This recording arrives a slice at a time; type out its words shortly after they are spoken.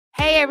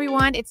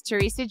everyone, it's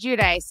Teresa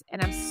Giudice, and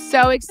I'm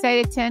so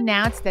excited to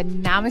announce the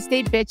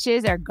Namaste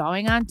Bitches are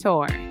going on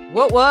tour.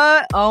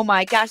 What? Oh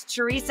my gosh,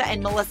 Teresa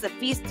and Melissa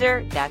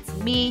Feaster, that's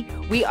me.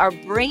 We are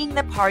bringing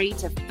the party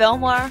to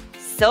Fillmore,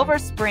 Silver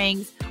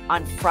Springs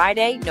on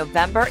Friday,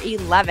 November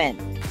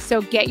 11th.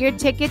 So get your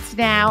tickets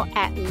now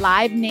at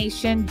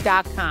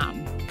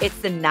livenation.com.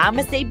 It's the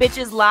Namaste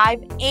Bitches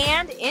live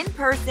and in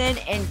person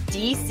in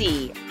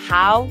DC.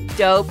 How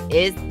dope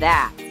is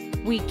that?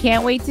 We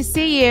can't wait to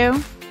see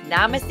you.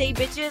 Namaste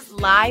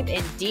Bitches live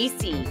in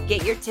DC.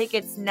 Get your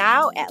tickets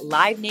now at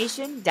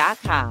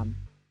livenation.com.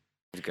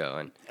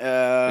 Going. We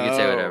can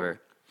say whatever.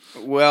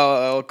 Well,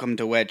 welcome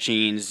to Wet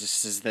Jeans.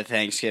 This is the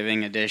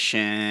Thanksgiving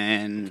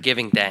edition.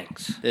 Giving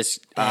thanks. This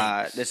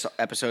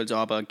episode's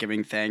all about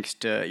giving thanks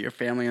to your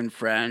family and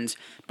friends,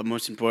 but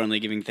most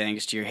importantly, giving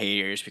thanks to your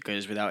haters,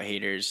 because without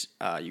haters,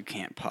 you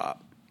can't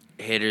pop.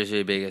 Haters are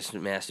the biggest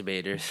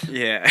masturbators.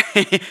 Yeah.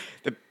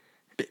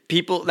 The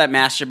people that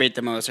masturbate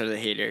the most are the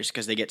haters,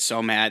 because they get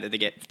so mad that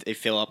they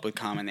fill up with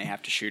cum and they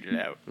have to shoot it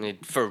out. They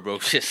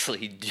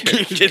ferociously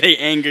jerk. They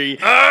angry.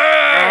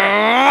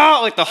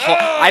 Like the Hulk.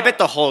 I bet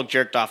the Hulk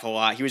jerked off a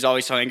lot. He was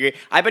always so angry.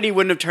 I bet he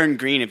wouldn't have turned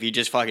green if he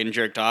just fucking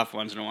jerked off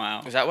once in a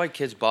while. Is that why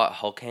kids bought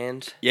Hulk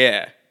hands?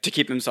 Yeah, to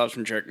keep themselves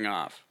from jerking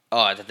off.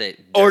 Oh, I thought they...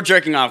 Or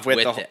jerking off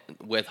with Hulk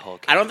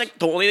hands. I don't think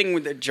the only thing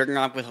with the jerking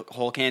off with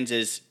Hulk hands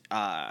is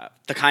the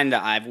kind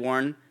that I've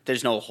worn.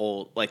 There's no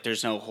hole. Like,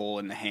 there's no hole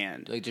in the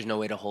hand. Like, there's no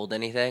way to hold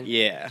anything?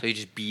 Yeah. So you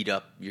just beat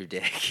up your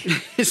dick.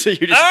 So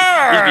you just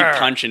be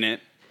punching it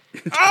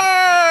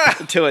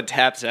until it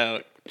taps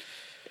out.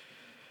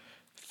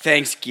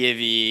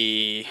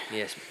 Thanksgiving.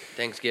 Yes,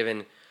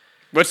 Thanksgiving.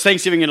 What's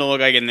Thanksgiving gonna look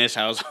like in this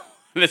house?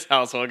 This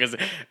household? Because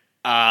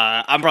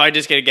I'm probably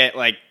just gonna get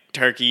like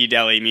turkey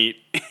deli meat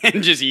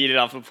and just eat it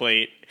off a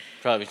plate.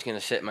 Probably just gonna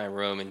sit in my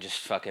room and just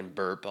fucking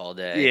burp all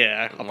day.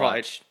 Yeah, I'll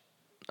watch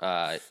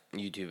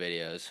YouTube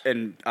videos.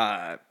 And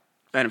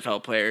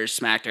NFL players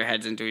smack their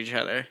heads into each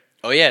other.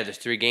 Oh yeah, there's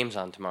 3 games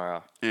on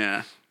tomorrow.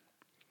 Yeah.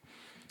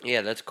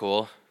 Yeah, that's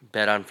cool.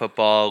 Bet on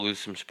football, lose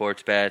some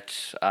sports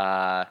bets.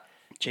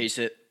 Chase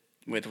it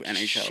with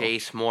NHL.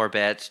 Chase more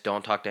bets.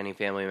 Don't talk to any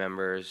family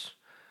members.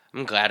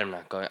 I'm glad I'm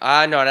not going.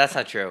 No, that's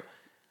not true.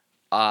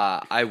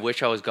 I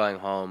wish I was going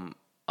home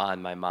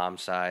on my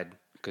mom's side,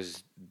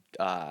 because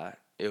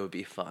it would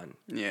be fun.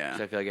 Yeah.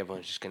 So I feel like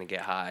everyone's just gonna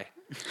get high.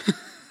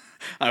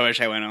 I wish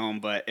I went home,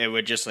 but it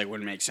would just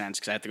wouldn't make sense,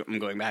 because I'm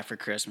going back for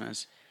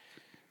Christmas.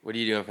 What are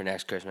you doing for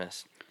next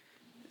Christmas?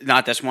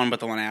 Not this one, but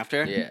the one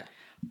after. Yeah.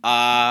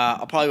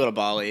 I'll probably go to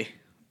Bali.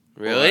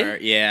 Really?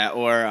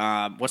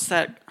 Or what's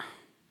that?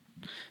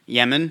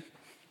 Yemen.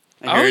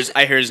 I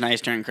hear it's nice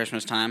during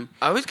Christmas time.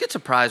 I always get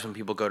surprised when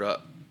people go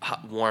to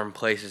warm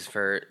places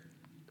for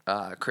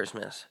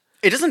Christmas.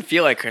 It doesn't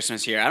feel like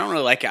Christmas here. I don't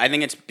really like it. I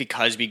think it's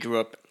because we grew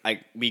up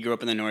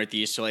in the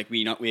Northeast, so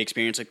we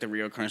experience the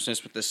real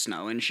Christmas with the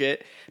snow and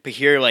shit. But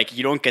here,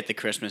 you don't get the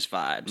Christmas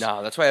vibes.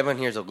 No, that's why everyone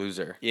here is a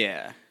loser.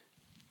 Yeah,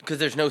 because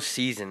there's no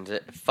seasons.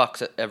 It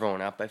fucks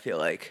everyone up, I feel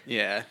like.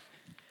 Yeah.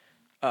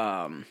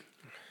 I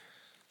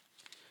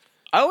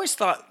always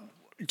thought.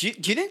 Do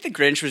you think the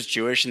Grinch was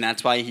Jewish and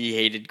that's why he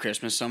hated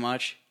Christmas so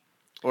much,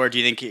 or do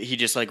you think he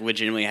just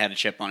legitimately had a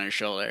chip on his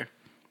shoulder?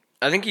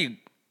 I think he.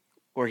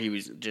 Or he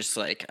was just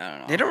I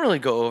don't know. They don't really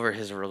go over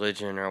his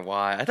religion or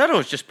why. I thought it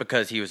was just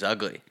because he was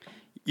ugly.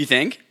 You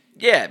think?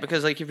 Yeah,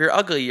 because if you're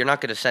ugly, you're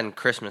not going to send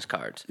Christmas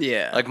cards.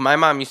 Yeah. My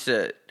mom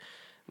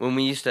when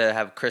we used to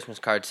have Christmas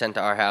cards sent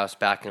to our house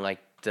back in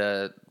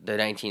the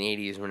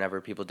 1980s,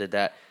 whenever people did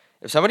that.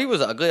 If somebody was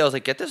ugly, I was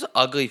like, get this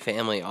ugly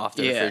family off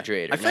the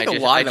refrigerator. I feel like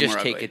a lot of them were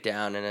take ugly. It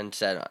down and then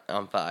set it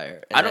on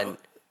fire. I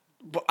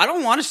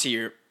don't want to see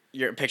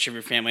your picture of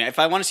your family. If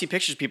I want to see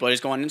pictures of people, I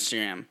just go on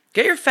Instagram.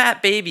 Get your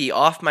fat baby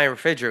off my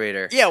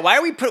refrigerator. Yeah, why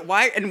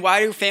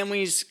do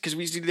families, because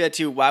we used to do that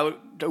too, why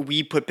do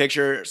we put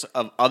pictures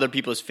of other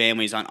people's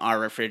families on our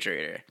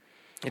refrigerator?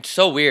 It's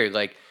so weird.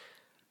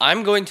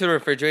 I'm going to the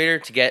refrigerator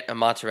to get a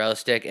mozzarella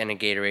stick and a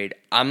Gatorade.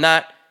 I'm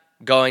not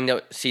going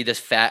to see this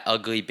fat,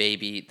 ugly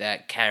baby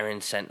that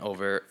Karen sent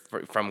over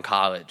from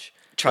college.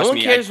 Trust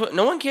me.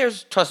 No one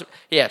cares. Trust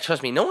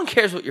me. No one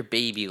cares what your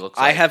baby looks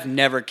like. I have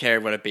never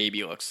cared what a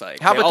baby looks like.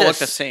 They all look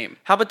the same.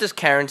 How about this,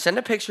 Karen? Send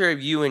a picture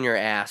of you and your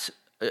ass.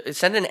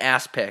 Send an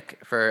ass pic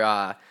for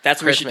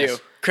That's Christmas. What we should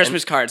do.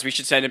 Christmas cards. We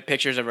should send in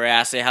pictures of our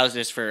ass. Say, how's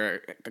this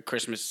for a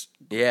Christmas?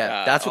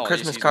 Yeah, that's what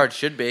Christmas cards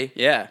should be.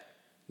 Yeah.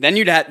 Then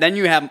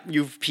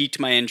you've piqued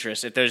my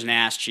interest if there's an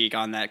ass cheek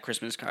on that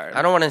Christmas card.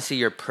 I don't want to see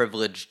your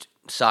privileged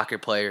soccer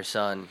player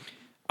son.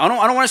 I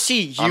don't want to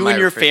see you and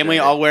your family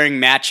all wearing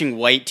matching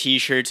white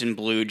t-shirts and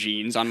blue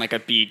jeans on a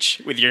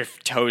beach with your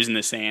toes in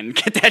the sand.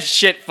 Get that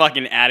shit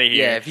fucking out of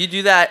here. Yeah, if you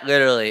do that,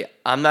 literally,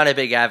 I'm not a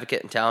big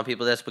advocate in telling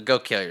people this, but go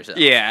kill yourself.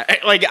 Yeah,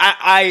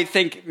 I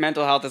think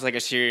mental health is a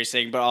serious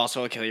thing, but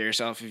also kill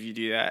yourself if you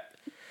do that.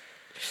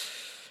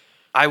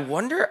 I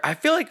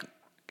feel like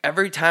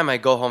every time I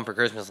go home for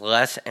Christmas,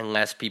 less and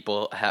less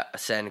people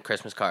send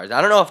Christmas cards. I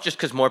don't know if just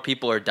because more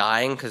people are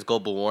dying because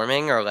global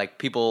warming, or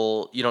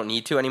people you don't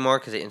need to anymore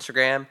because of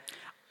Instagram.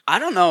 I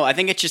don't know. I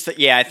think it's just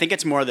I think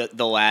it's more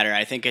the latter.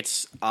 I think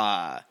it's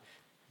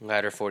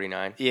Ladder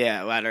 49.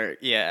 yeah, latter.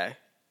 Yeah.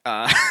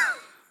 I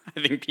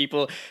think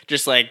people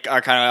just like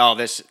are kind of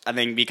this. I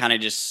think we kind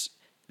of just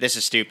this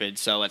is stupid,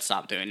 so let's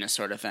stop doing this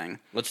sort of thing.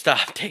 Let's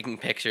stop taking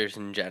pictures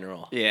in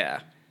general.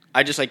 Yeah,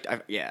 I just like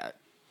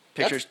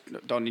pictures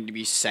don't need to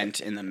be sent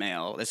in the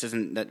mail. This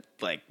isn't that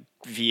like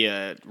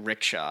via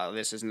rickshaw.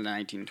 This isn't the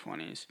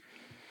 1920s.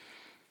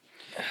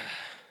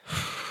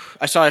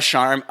 I saw a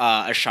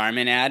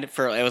Charmin ad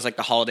for it was like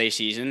the holiday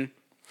season,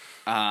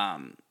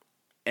 and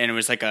it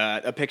was like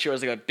a picture. It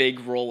was like a big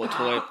roll of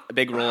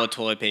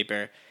toilet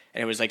paper,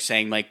 and it was like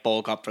saying like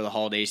bulk up for the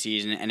holiday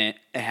season, and it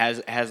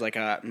has like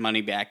a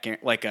money back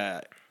like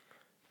a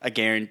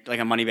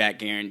money back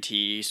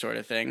guarantee sort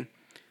of thing.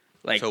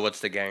 Like, so what's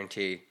the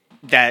guarantee?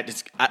 That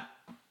is.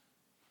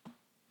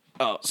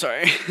 Oh,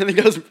 sorry. I think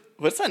that was.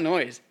 What's that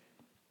noise?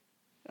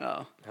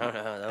 Oh, I don't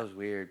know. That was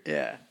weird.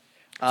 yeah.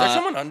 Is there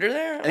someone under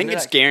there? I think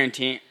it's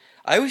guaranteed.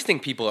 I always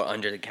think people are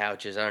under the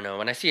couches. I don't know.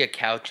 When I see a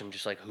couch, I'm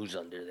just like, who's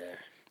under there?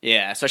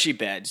 Yeah, especially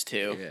beds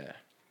too. Yeah.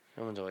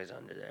 Someone's always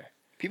under there.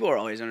 People are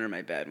always under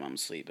my bed when I'm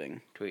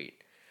sleeping. Tweet.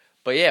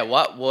 But yeah,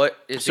 what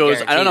is So the is-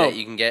 guarantee I don't know. that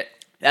you can get?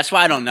 That's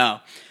why I don't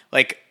know.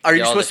 Like, are you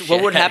Get all the supposed? What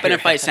shit would out of happen your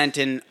if I house. sent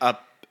in a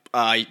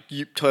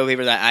toilet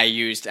paper that I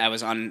used? I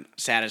was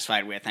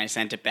unsatisfied with, and I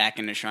sent it back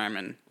into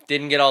Charmin.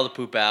 Didn't get all the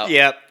poop out.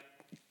 Yep.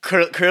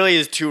 Curly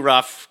is too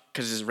rough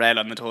because it's red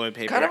on the toilet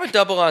paper. Kind of a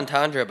double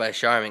entendre by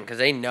Charmin because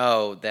they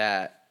know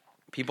that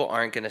people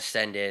aren't going to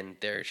send in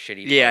their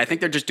shitty. Yeah, I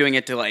think they're just doing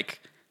it to like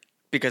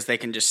because they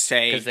can just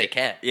say because they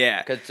can.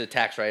 Yeah. Because it's a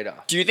tax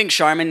write-off. Do you think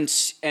Charmin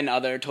and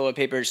other toilet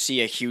papers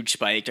see a huge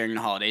spike during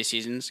the holiday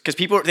seasons? Because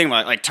people are thinking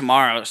about like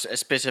tomorrow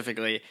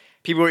specifically.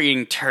 People are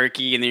eating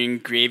turkey and they're eating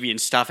gravy and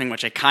stuffing,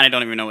 which I kind of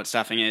don't even know what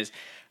stuffing is,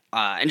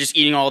 and just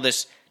eating all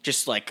this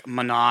just like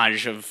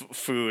menage of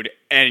food,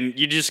 and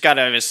you just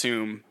gotta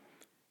assume.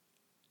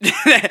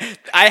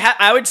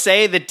 I would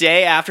say the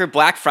day after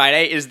Black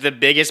Friday is the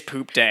biggest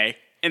poop day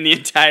in the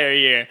entire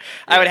year.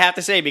 I would have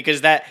to say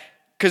because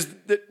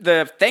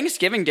the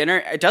Thanksgiving dinner,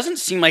 it doesn't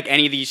seem like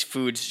any of these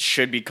foods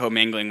should be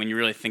commingling when you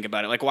really think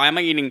about it. Like, why am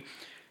I eating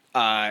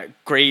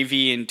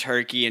gravy and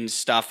turkey and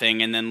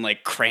stuffing and then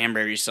like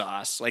cranberry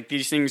sauce? Like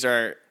these things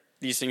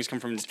come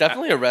from. It's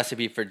definitely a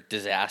recipe for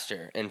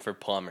disaster and for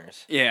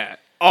plumbers. Yeah.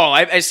 Oh,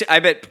 I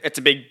bet it's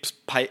a big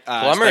spike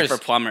for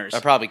plumbers. Are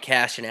probably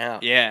cashing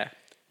out. Yeah.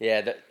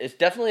 Yeah, it's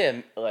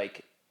definitely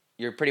like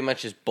you're pretty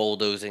much just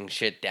bulldozing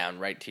shit down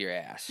right to your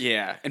ass.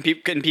 Yeah, and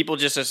people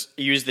just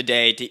use the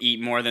day to eat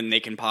more than they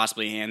can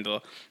possibly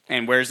handle.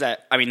 And where's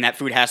that? I mean, that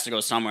food has to go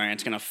somewhere, and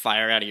it's gonna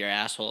fire out of your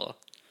asshole.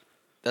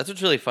 That's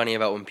what's really funny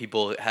about when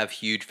people have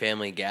huge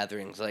family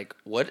gatherings. Like,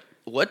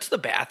 what's the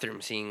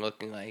bathroom scene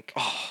looking like?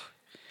 Oh,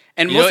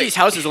 and You most know of these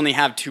houses only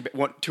have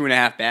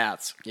 2.5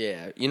 baths.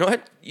 Yeah, you know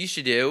what you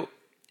should do?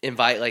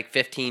 Invite like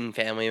 15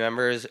 family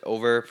members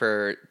over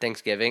for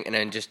Thanksgiving, and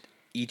then just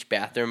each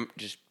bathroom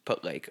just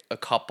put like a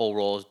couple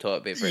rolls of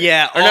toilet paper.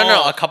 Yeah, or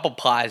no, a couple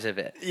plies of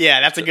it. Yeah,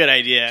 that's a good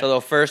idea. So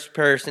the first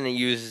person that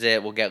uses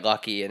it will get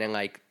lucky, and then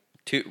like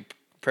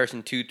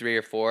person 2, 3,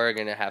 or 4 are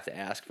gonna have to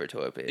ask for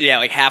toilet paper. Yeah,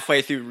 like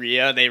halfway through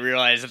Rhea, they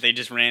realize that they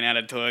just ran out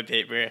of toilet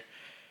paper.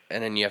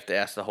 And then you have to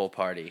ask the whole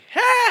party.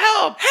 Help!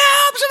 Help!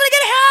 Somebody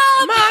get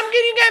help! Mom,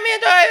 can you get me a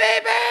toilet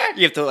paper?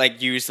 You have to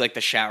like use like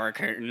the shower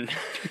curtain.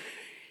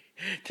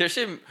 There's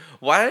some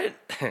why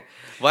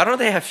don't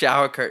they have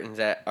shower curtains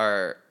that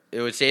are? It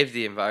would save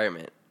the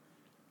environment.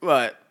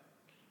 What?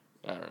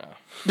 I don't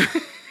know.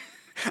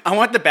 I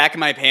want the back of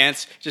my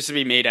pants just to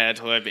be made out of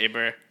toilet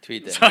paper.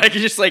 Tweet that. So I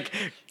can just like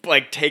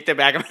take the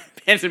back of my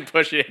pants and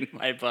push it in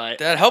my butt.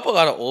 That'd help a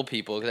lot of old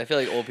people because I feel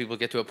like old people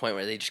get to a point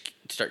where they just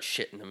start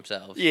shitting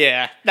themselves.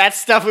 Yeah,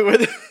 that's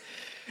definitely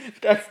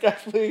that's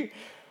definitely.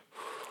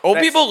 Old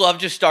people love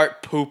to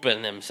start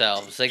pooping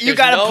themselves. Like You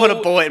gotta put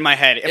a bullet in my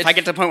head if I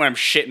get to the point where I'm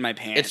shitting my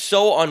pants. It's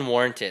so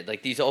unwarranted.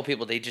 Like these old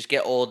people, they just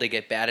get old, they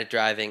get bad at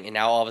driving, and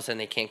now all of a sudden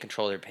they can't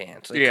control their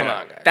pants. Like, come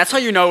on, guys. That's how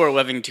you know we're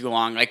living too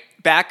long. Like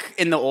back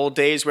in the old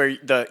days where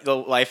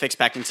the life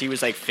expectancy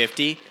was like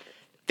 50,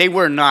 they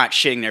were not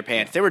shitting their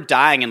pants. They were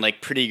dying in like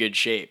pretty good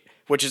shape,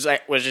 which is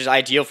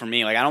ideal for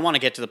me. Like I don't want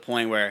to get to the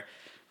point where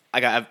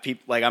have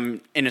people like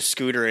I'm in a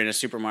scooter in a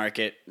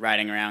supermarket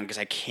riding around because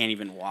I can't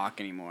even walk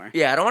anymore.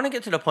 Yeah, I don't want to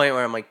get to the point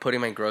where I'm like putting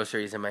my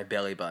groceries in my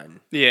belly button.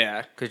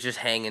 Yeah, Because just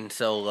hanging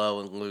so low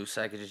and loose,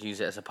 I could just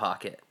use it as a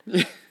pocket.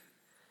 yeah,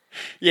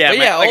 But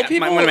yeah, old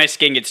people- when my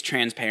skin gets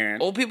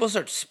transparent. Old people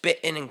start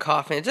spitting and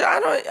coughing. I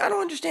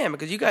don't understand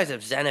because you guys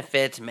have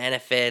Zenefits,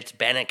 Menefits,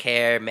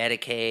 Benacare,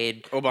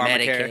 Medicaid,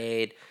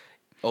 Obamacare.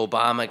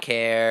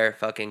 Obamacare,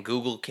 fucking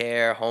Google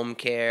Care, Home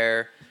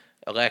Care,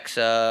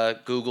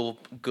 Alexa,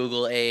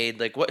 Google Aid.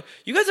 Like what?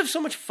 You guys have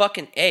so much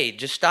fucking aid.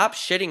 Just stop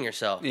shitting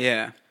yourself.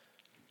 Yeah,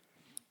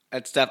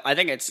 that's stuff. I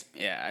think it's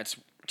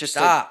just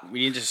Stop. we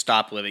need to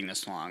stop living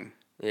this long.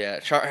 Yeah,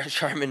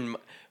 Charmin.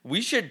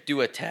 We should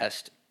do a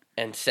test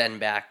and send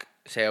back.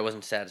 Say I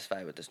wasn't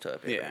satisfied with this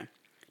toilet paper. Yeah.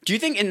 Do you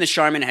think in the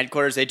Charmin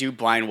headquarters they do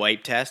blind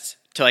wipe tests?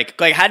 to like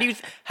how do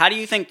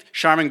you think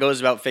Charmin goes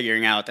about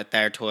figuring out that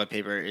their toilet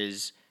paper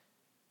is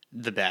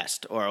the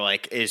best or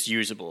like is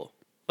usable?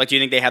 Like, do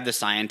you think they have the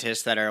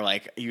scientists that are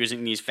like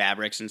using these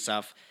fabrics and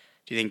stuff?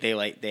 Do you think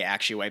they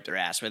actually wipe their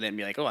ass with it and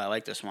be like, oh, I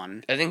like this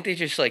one? I think they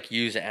just like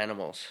use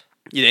animals.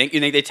 You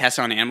think they test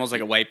on animals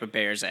like a wipe a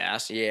bear's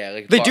ass? Yeah,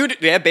 like they do.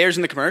 They have bears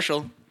in the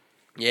commercial.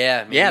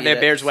 Yeah, they have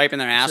bears wiping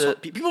their assholes.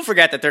 People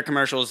forget that their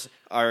commercials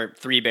are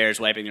 3 bears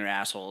wiping their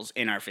assholes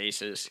in our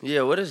faces.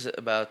 Yeah, what is it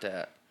about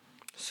that?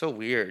 So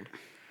weird.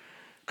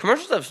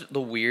 Commercials have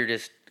the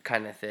weirdest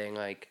kind of thing.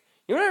 Like,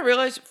 you know what I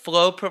realized?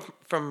 Flo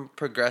from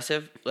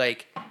Progressive,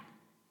 like,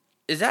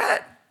 is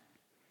that...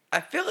 I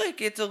feel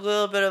like it's a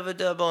little bit of a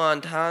double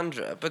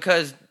entendre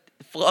because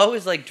Flo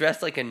is, like,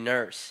 dressed like a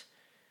nurse.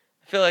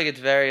 I feel like it's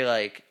very,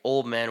 like,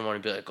 old men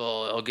want to be like,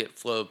 oh, I'll get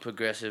Flo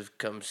Progressive,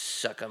 come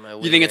suck on my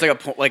wiener. You think it's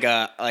like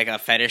a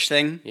fetish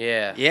thing?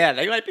 Yeah. Yeah,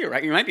 they might be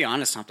right. You might be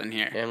onto something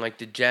here. And, like,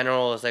 the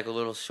general is, like, a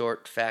little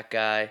short, fat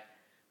guy.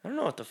 I don't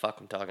know what the fuck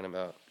I'm talking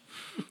about.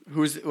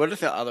 What are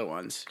the other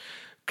ones?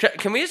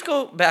 Can we just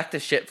go back to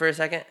shit for a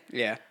second?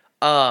 Yeah.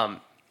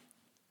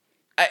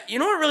 You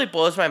know what really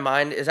blows my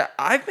mind is that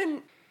I've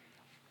been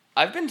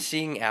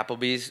seeing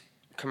Applebee's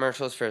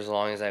commercials for as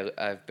long as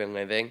I've been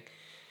living,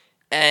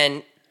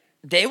 and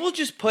they will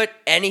just put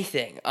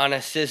anything on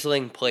a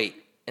sizzling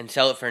plate and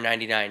sell it for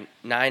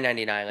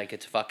 $9.99 like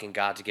it's fucking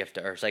God's gift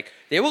to Earth. Like,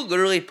 they will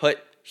literally put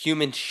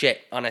human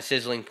shit on a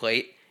sizzling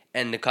plate,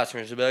 and the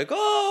customers will be like,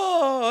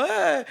 oh,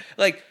 hey.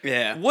 Like,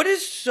 yeah. What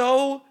is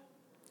so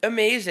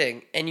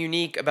amazing and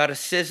unique about a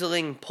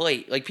sizzling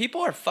plate? Like, people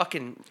are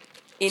fucking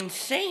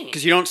insane.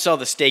 Because you don't sell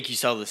the steak, you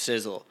sell the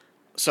sizzle.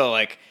 So,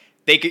 like,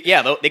 they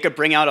could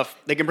bring out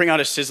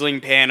a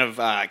sizzling pan of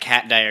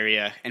cat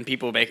diarrhea, and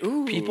people will be like,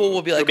 ooh. People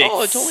will be like,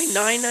 oh, it's only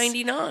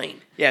 $9.99.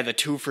 Yeah, the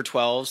 2 for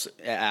 $12s.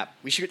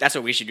 That's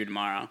what we should do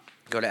tomorrow.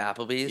 Go to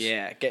Applebee's.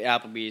 Yeah, get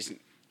Applebee's,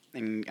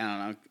 and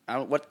I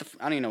don't know.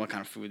 I don't even know what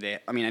kind of food they.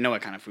 I mean, I know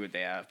what kind of food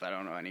they have, but I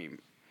don't know any.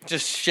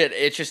 Just shit.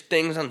 It's just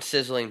things on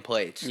sizzling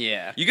plates.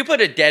 Yeah, you could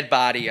put a dead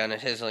body on a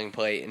sizzling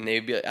plate, and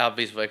they'd be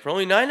Applebee's like, for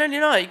only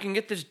 $9.99, you can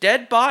get this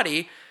dead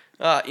body.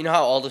 You know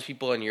how all those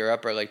people in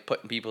Europe are like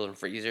putting people in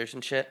freezers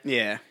and shit?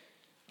 Yeah.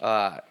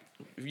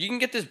 You can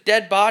get this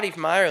dead body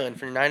from Ireland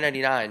for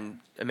 $9.99.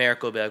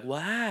 America will be like,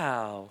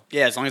 wow.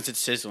 Yeah, as long as it's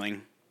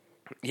sizzling.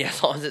 Yeah,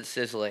 as long as it's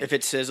sizzling. If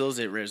it sizzles,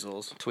 it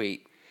rizzles.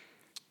 Tweet.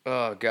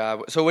 Oh,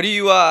 God. So what do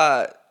you,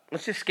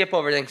 let's just skip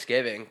over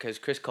Thanksgiving, because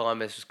Chris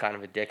Columbus was kind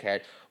of a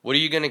dickhead. What are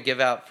you going to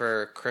give out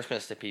for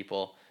Christmas to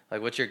people?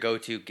 Like, what's your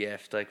go-to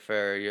gift, like,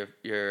 for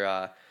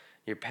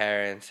your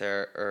parents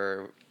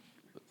or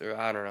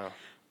I don't know.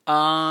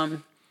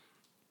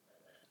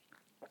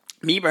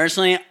 Me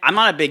personally, I'm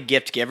not a big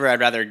gift giver. I'd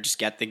rather just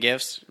get the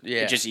gifts.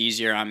 Yeah. It's just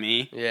easier on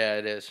me. Yeah,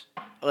 it is.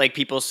 Like,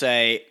 people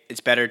say it's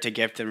better to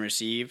gift than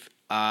receive.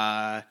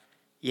 Yeah,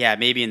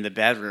 maybe in the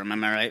bedroom.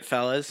 Am I right,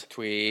 fellas?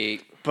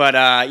 Tweet.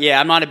 But, yeah,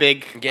 I'm not a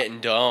big... Getting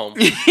dome.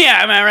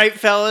 Yeah, am I right,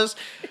 fellas?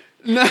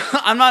 No,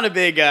 I'm not a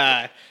big,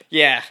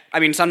 yeah. I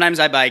mean, sometimes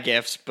I buy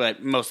gifts,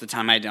 but most of the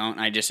time I don't.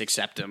 I just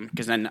accept them,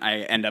 because then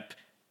I end up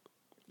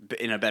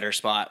in a better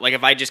spot. Like,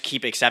 if I just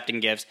keep accepting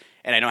gifts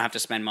and I don't have to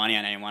spend money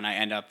on anyone, I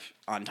end up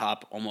on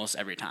top almost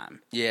every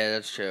time. Yeah,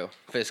 that's true.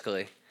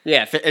 Fiscally.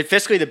 Yeah,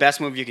 fiscally, the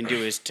best move you can do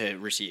is to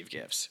receive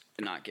gifts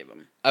and not give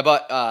them. I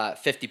bought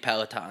 50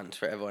 Pelotons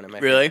for everyone in my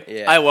Really?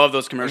 family. Yeah. I love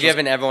those We're commercials.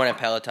 giving everyone a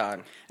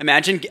Peloton.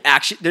 Imagine,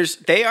 actually,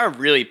 they are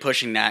really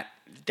pushing that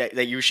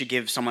you should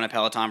give someone a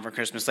Peloton for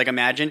Christmas. Like,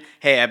 imagine,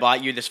 hey, I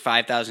bought you this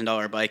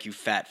 $5,000 bike, you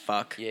fat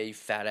fuck. Yeah, you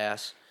fat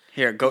ass.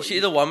 Here, go. Is she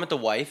the one with the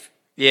wife?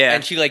 Yeah.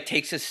 And she, like,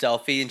 takes a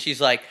selfie, and she's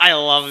like, I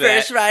love that.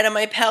 First ride on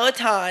my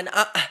Peloton.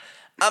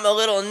 I'm a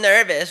little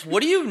nervous.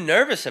 What are you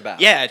nervous about?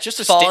 Yeah, it's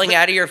just falling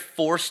out of your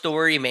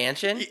 4-story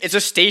mansion? It's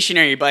a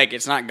stationary bike.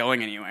 It's not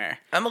going anywhere.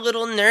 I'm a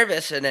little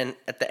nervous. And then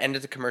at the end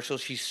of the commercial,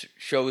 she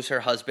shows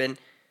her husband,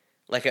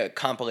 like, a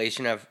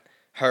compilation of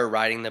her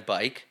riding the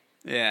bike.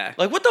 Yeah.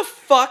 Like, what the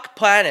fuck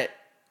planet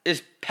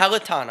is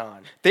Peloton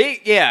on?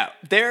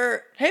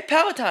 They're... Hey,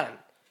 Peloton.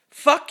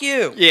 Fuck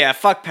you. Yeah,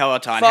 fuck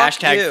Peloton. Fuck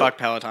Hashtag you. fuck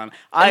Peloton.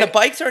 And the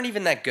bikes aren't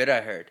even that good,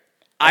 I heard.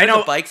 I know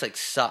the bikes, like,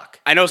 suck.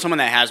 I know someone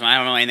that has one. I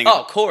don't know anything.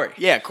 Oh, Corey.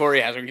 Yeah,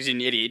 Corey has one because he's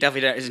an idiot. He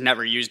definitely has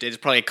never used it. There's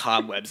probably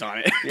cobwebs on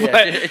it. Yeah,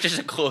 But- it's just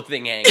a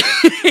clothing hanger.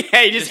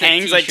 yeah, he just a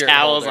hangs like t-shirt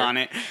towels holder. on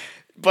it.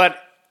 But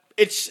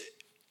it's...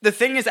 The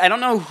thing is, I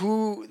don't know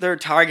who their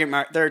target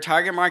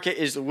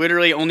market is.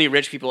 Literally only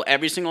rich people.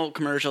 Every single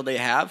commercial they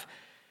have,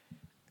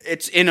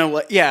 it's in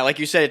like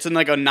you said, it's in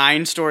like a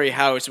 9-story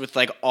house with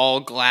like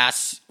all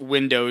glass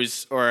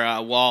windows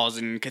or walls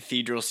and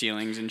cathedral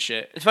ceilings and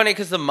shit. It's funny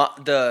because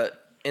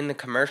in the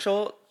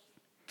commercial,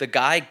 the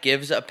guy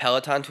gives a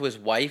Peloton to his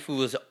wife who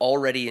was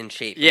already in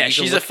shape. Yeah, You can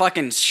she's look a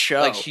fucking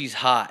show. like she's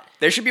hot.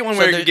 There should be one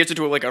So where there- he gives it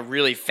to like a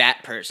really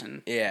fat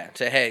person. Yeah,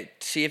 say, hey,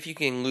 see if you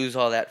can lose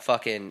all that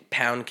fucking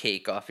pound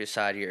cake off your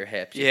side of your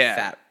hips, you Yeah.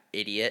 fat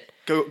idiot.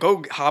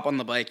 Go hop on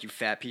the bike, you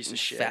fat piece of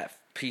shit. Fat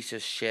piece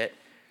of shit.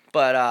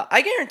 But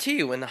I guarantee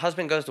you, when the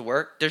husband goes to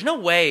work, there's no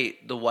way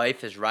the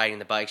wife is riding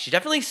the bike. She's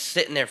definitely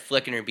sitting there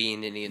flicking her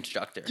bean in the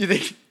instructor.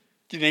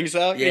 Do Do you think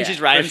so? Yeah, And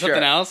she's riding for something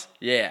sure. else?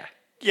 Yeah.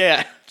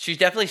 Yeah. She's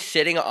definitely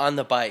sitting on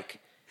the bike.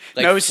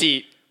 No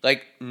seat.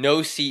 Like,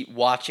 no seat,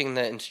 watching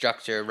the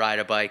instructor ride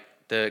a bike.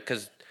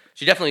 Because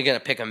she's definitely going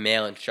to pick a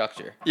male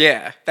instructor.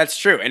 Yeah, that's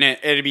true. And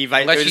it'd be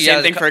Unless the she same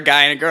has thing for a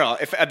guy and a girl.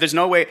 If there's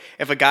no way,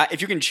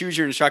 if you can choose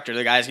your instructor,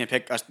 the guy's going to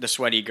pick the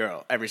sweaty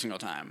girl every single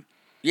time.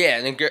 Yeah,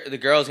 and then the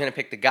girl's going to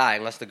pick the guy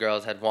unless the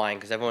girls had wine.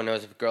 Because everyone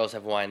knows if girls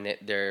have wine,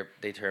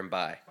 they turn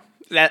bi.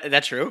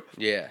 That's true?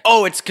 Yeah.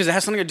 Oh, it's because it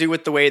has something to do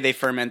with the way they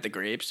ferment the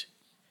grapes.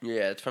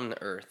 Yeah, it's from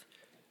the earth.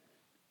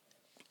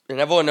 And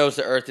everyone knows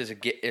the earth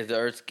the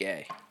earth's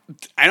gay.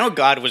 I know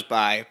God was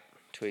bi.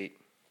 Tweet.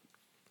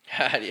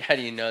 How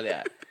do you know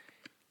that?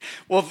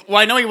 Well,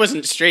 I know he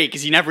wasn't straight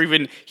because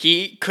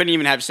he couldn't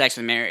even have sex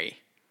with Mary.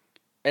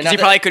 And Because he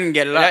probably couldn't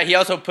get it up. He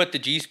also put the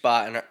G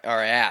spot in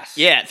our ass.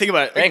 Yeah, think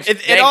about it. Thanks,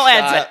 It all God.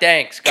 adds up.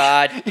 Thanks,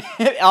 God.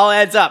 It all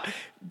adds up.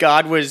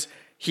 God was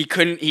he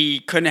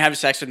couldn't have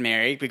sex with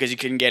Mary because he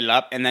couldn't get it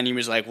up, and then he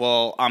was like,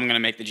 "Well, I'm gonna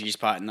make the G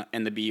spot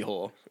in the B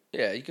hole."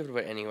 Yeah, you can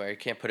put it anywhere. You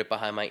can't put it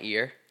behind my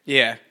ear.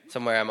 Yeah,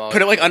 Somewhere I'm always...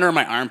 put it like under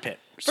my armpit.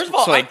 First of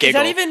all, so I is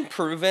giggle. that even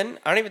proven?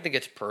 I don't even think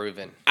it's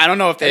proven. I don't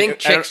know if they. think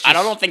chicks I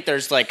don't just- think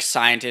there's like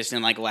scientists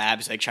in like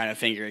labs like trying to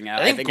figuring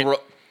out. I think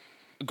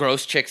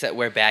gross chicks that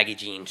wear baggy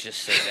jeans just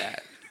say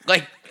that.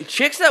 Like,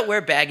 chicks that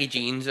wear baggy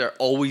jeans are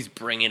always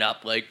bringing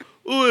up, like,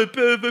 oh, I bet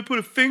if I put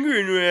a finger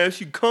in your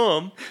ass, you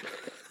come.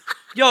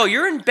 Yo,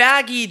 you're in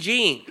baggy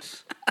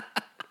jeans.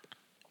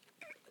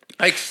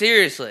 Like,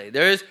 seriously.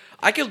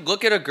 I could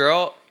look at a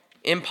girl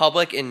in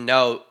public and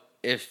know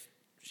if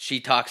she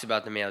talks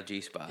about the male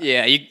G-spot.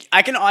 Yeah,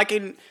 I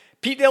can.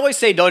 They always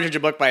say don't judge a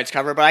book by its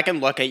cover, but I can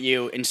look at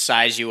you and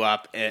size you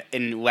up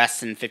in less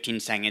than 15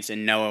 seconds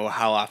and know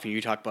how often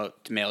you talk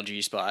about the male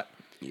G spot.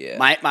 Yeah.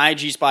 My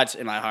G spot's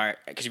in my heart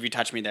because if you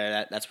touch me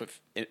there, that's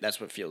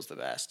what feels the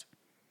best.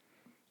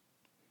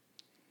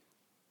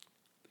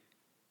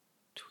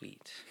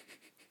 Tweet.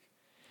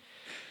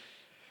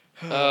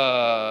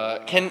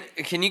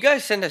 Can you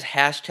guys send us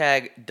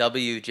hashtag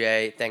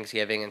WJ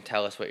Thanksgiving and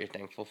tell us what you're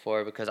thankful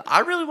for? Because I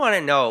really want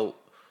to know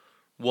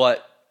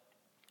what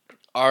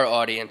our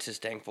audience is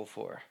thankful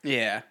for.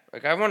 Yeah.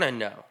 Like, I want to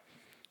know.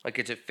 Like,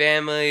 is it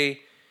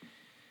family,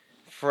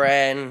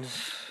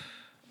 friends,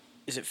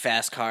 Is it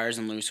fast cars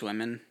and loose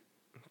women?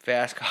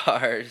 fast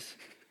cars,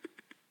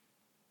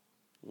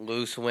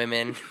 loose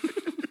women?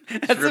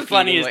 That's the repeating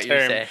funniest what you're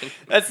term. saying.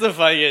 That's the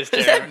funniest What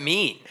does term. that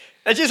mean?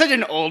 That's just such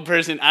an old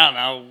person. I don't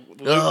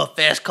know. Oh,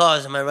 fast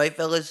cars. Am I right,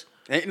 fellas?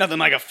 Ain't nothing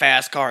like a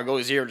fast car.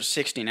 Goes 0 to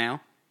 60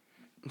 now.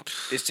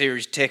 This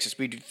series Texas,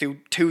 we do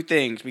two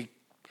things. We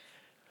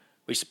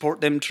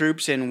support them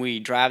troops and we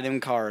drive them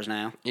cars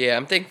now. Yeah,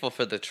 I'm thankful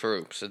for the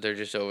troops that they're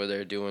just over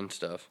there doing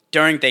stuff.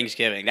 During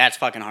Thanksgiving. That's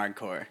fucking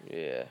hardcore.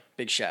 Yeah.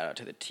 Big shout out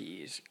to the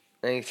T's.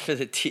 Thanks for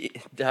the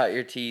dot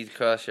your T's,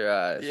 cross your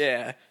I's.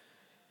 Yeah.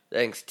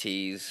 Thanks,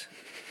 T's,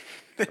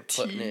 The for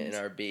putting it in T's.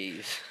 our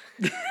B's.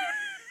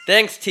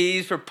 Thanks,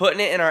 T's, for putting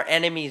it in our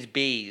enemies'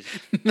 B's.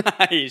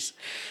 Nice.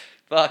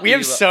 Fuck We you.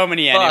 have so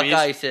many Fuck enemies.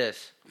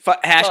 ISIS.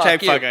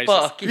 Hashtag fuck ISIS.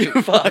 Fuck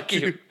you. Fuck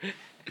you.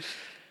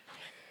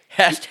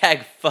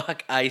 Hashtag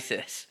fuck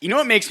ISIS. You know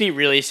what makes me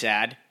really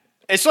sad?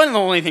 It's one of the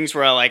only things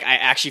where I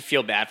actually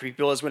feel bad for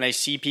people is when I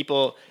see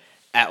people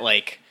at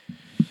like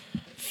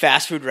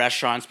fast food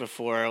restaurants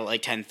before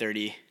like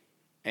 10:30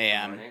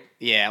 a.m. Morning?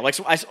 Yeah, like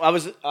so I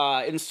was in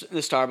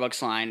the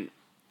Starbucks line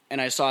and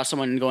I saw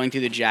someone going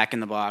through the Jack in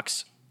the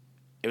Box.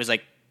 It was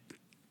like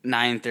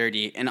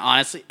 9:30, and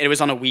honestly, it was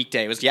on a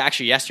weekday. It was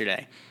actually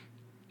yesterday,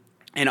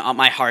 and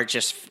my heart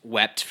just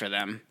wept for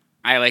them.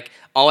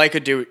 All you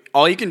can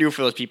do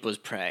for those people is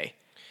pray.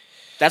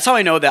 That's how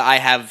I know that I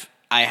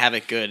have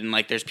it good, and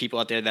like there's people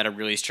out there that are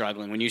really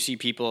struggling. When you see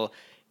people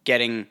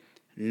getting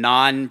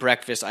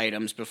non-breakfast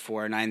items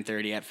before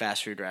 9:30 at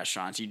fast food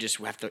restaurants, you just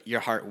have to.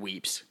 Your heart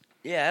weeps.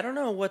 Yeah, I don't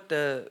know what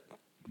the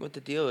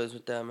deal is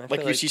with them. I Like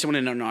feel you see someone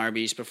in an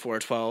Arby's before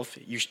 12,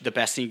 the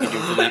best thing you can do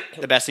for them.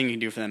 The best thing you can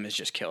do for them is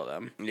just kill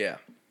them. Yeah.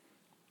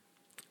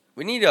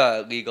 We need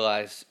to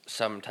legalize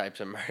some types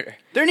of murder.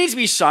 There needs to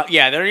be some.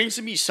 Yeah, there needs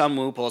to be some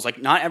loopholes. Like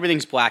not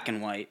everything's black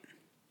and white.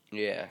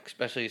 Yeah,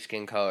 especially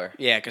skin color.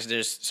 Yeah, because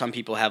there's some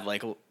people have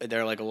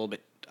they're like a little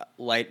bit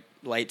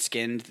light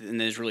skinned, and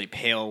there's really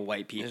pale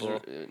white people.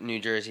 New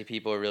Jersey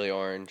people are really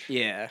orange.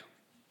 Yeah.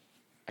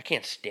 I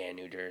can't stand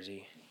New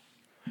Jersey.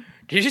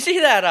 Did you see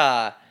that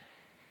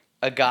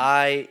a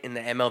guy in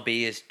the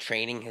MLB is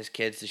training his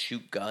kids to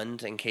shoot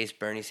guns in case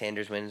Bernie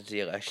Sanders wins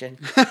the election?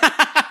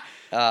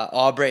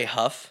 Aubrey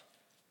Huff.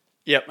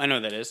 Yep, I know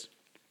what that is.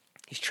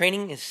 He's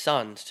training his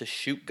sons to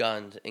shoot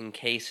guns in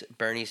case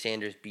Bernie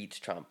Sanders beats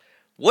Trump.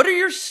 What are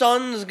your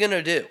sons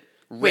gonna do?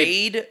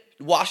 Raid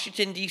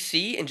Washington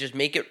D.C. and just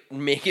make it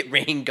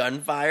rain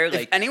gunfire? If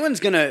Like anyone's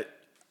gonna,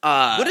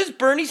 what is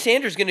Bernie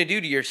Sanders gonna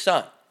do to your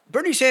son?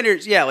 Bernie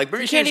Sanders, yeah, like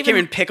Bernie He can't Sanders can't even-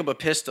 even pick up a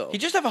pistol. He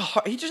just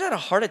had a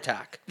heart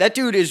attack. That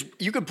dude is.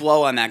 You could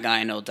blow on that guy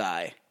and he'll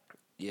die.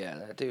 Yeah,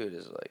 that dude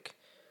is like.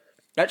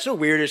 That's the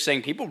weirdest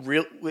thing. People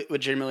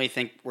legitimately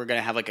think we're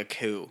gonna have like a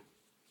coup.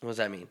 What does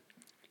that mean?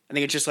 I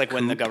think it's just like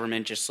when the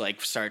government just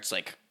like starts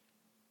like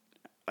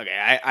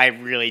Okay, I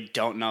really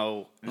don't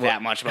know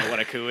that much about what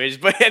a coup is,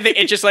 but I think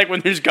it's just like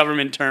when there's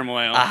government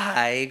turmoil. A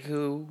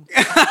haiku.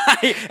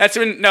 That's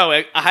when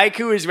a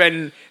haiku is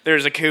when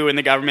there's a coup in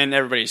the government and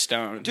everybody's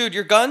stoned. Dude,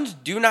 your guns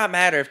do not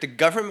matter. If the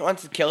government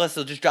wants to kill us,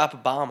 they'll just drop a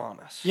bomb on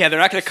us. Yeah, they're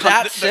not going to come.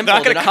 that They're simple.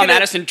 not going to They're come not at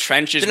gonna- us in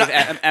trenches they're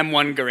with not-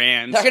 M1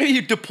 Garands. They're not gonna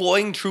be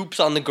deploying troops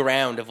on the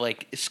ground of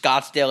like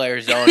Scottsdale,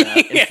 Arizona,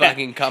 Yeah. and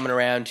fucking coming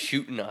around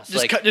shooting us.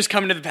 Just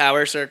come into the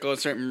power circle and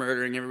start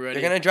murdering everybody.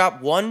 They're gonna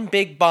drop one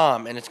big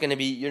bomb, and it's gonna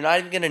be. You're not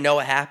even gonna know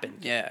what happened.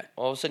 Yeah.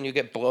 All of a sudden, you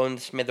get blown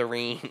to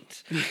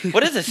smithereens.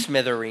 What is a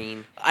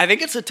smithereen? I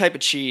think it's a type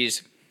of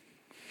cheese.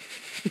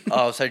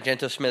 Oh,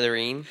 Sargento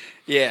smithereen.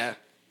 Yeah.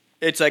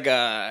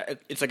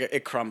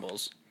 It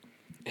crumbles.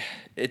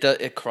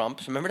 It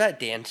crumps. Remember that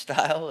dance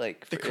style?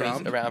 Like The it was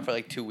crump? around for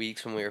like 2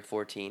 weeks when we were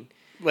 14.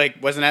 Like,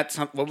 wasn't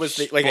that what was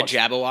like a Bunch-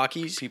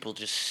 Jabberwockies? People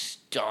just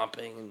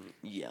stomping and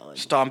yelling.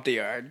 Stomp the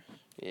yard.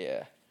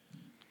 Yeah.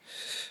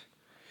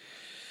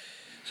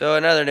 So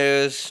in other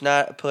news,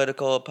 not a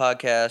political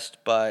podcast,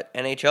 but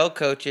NHL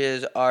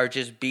coaches are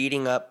just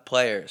beating up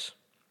players,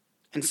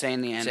 And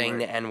saying the N-word. saying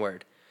the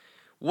N-word.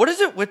 What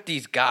is it with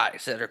these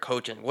guys that are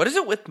coaching? What is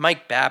it with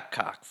Mike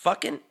Babcock?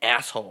 Fucking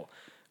asshole.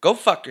 Go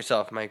fuck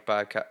yourself, Mike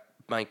Babcock.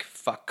 Mike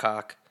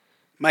Fuckcock.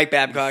 Mike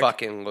Babcock.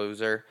 Fucking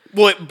loser.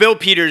 Well, Bill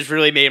Peters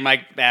really made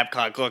Mike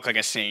Babcock look like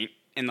a saint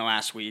in the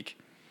last week.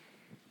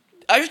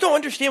 I just don't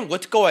understand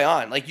what's going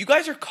on. Like, you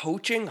guys are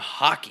coaching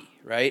hockey,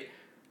 right?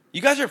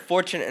 You guys are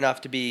fortunate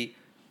enough to be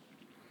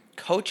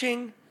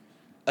coaching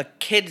a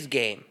kid's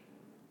game.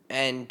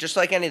 And just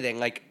like anything,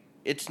 like,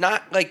 it's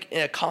not like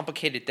a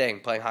complicated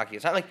thing playing hockey.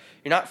 It's not like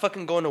you're not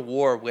fucking going to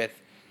war with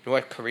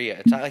North Korea.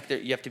 It's not like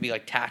you have to be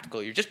like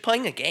tactical. You're just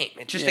playing a game.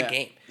 It's just a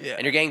game. Yeah.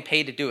 And you're getting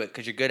paid to do it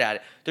because you're good at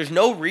it. There's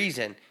no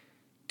reason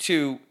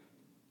to,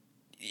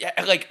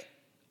 like,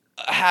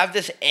 have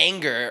this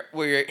anger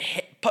where you're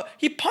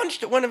he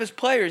punched one of his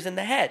players in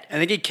the head. I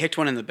think he kicked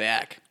one in the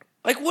back.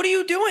 Like, what are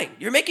you doing?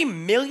 You're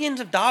making millions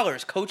of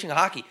dollars coaching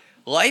hockey.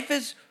 Life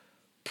is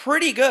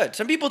pretty good.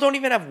 Some people don't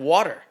even have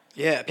water.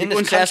 Yeah, people this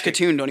in country.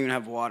 Saskatoon don't even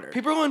have water.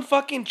 People in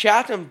fucking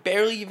Chatham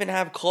barely even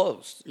have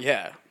clothes.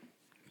 Yeah.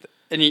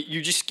 And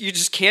you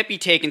just can't be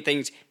taking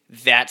things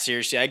that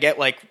seriously. I get,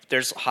 like,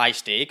 there's high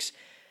stakes.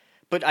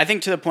 But I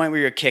think to the point where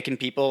you're kicking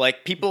people,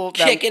 like people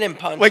that, Kicking and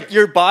punching. like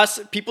your boss,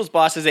 people's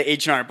bosses at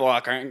H&R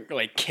Block aren't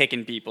like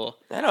kicking people.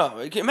 I know.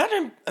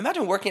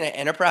 Imagine working at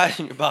Enterprise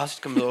and your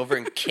boss comes over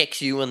and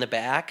kicks you in the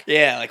back.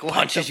 Yeah, like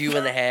Punches you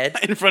in the head.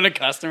 in front of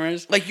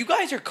customers. Like, you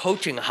guys are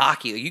coaching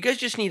hockey. You guys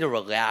just need to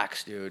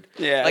relax, dude.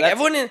 Yeah, Like, that's-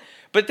 everyone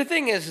but the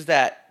thing is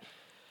that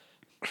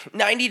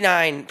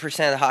 99%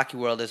 of the hockey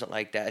world isn't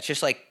like that. It's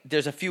just like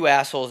there's a few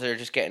assholes that are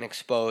just getting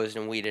exposed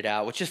and weeded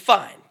out, which is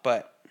fine.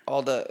 But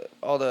all the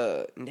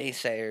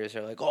naysayers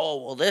are like,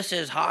 oh, well, this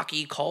is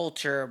hockey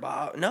culture.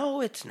 Blah.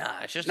 No, it's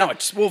not. It's just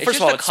First just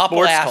of all, a it's couple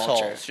sports assholes.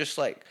 culture. Just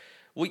like,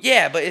 well,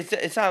 yeah, but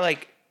it's not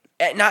like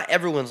not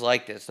everyone's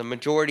like this. The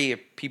majority of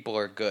people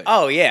are good.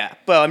 Oh yeah,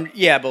 but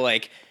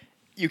like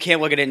you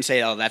can't look at it and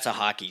say, oh, that's a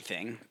hockey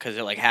thing because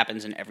it like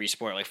happens in every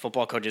sport. Like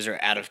football coaches are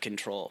out of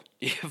control.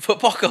 Yeah,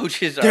 football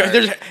coaches are.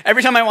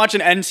 Every time I watch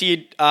an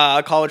NC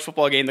college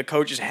football game, the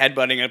coach is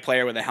headbutting a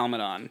player with a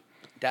helmet on.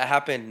 That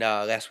happened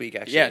last week,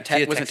 actually. Yeah,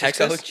 See the was it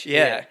Texas? coach?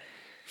 Yeah.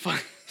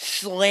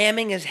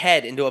 Slamming his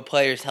head into a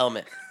player's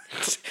helmet.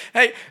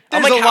 Hey,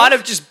 I'm there's like, a lot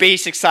of just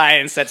basic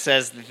science that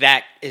says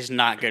that is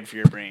not good for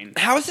your brain.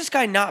 How is this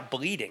guy not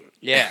bleeding?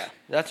 Yeah.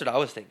 That's what I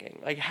was thinking.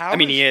 Like, how? I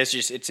mean, he is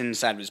just, it's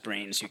inside of his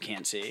brain, so you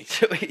can't see.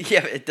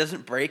 Yeah, but it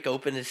doesn't break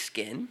open his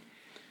skin.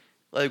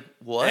 Like,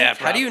 what? Yeah,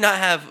 How do you not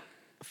have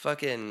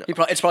fucking?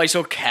 It's probably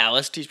so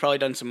calloused. He's probably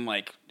done some,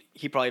 like,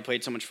 he probably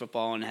played so much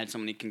football and had so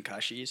many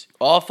concussions.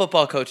 All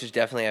football coaches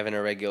definitely have an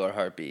irregular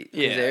heartbeat.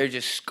 'Cause Yeah. they're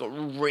just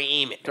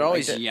screaming. They're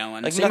always Like,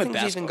 yelling. Like Same with nothing's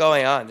even basketball.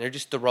 going on. They're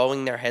just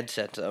throwing their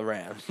headsets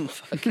around.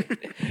 Fucking,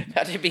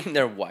 imagine being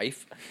their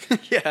wife.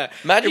 Yeah.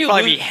 Imagine There'd you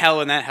probably lose- be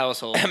hell in that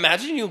household.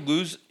 Imagine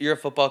you're a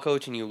football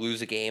coach and you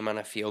lose a game on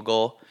a field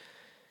goal,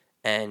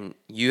 and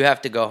you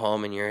have to go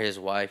home and you're his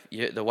wife.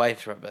 The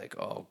wife's probably like,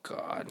 "Oh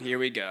God, Here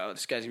we go.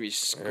 This guy's going to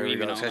be there we screaming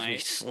go. all This guy's gonna be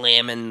night.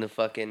 slamming the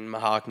fucking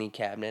mahogany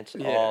cabinets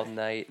Yeah. all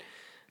night,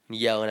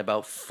 yelling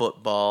about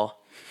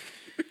football."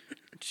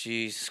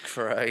 Jesus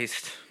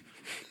Christ.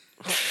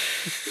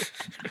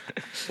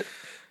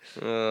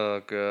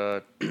 Oh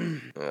God.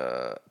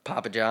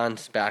 Papa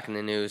John's back in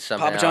the news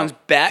somehow. Papa John's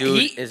back? Dude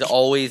He- is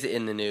always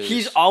in the news.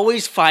 He's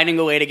always finding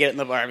a way to get in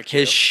the barbecue.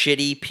 His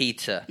shitty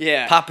pizza.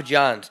 Yeah. Papa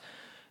John's.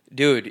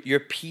 Dude, your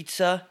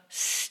pizza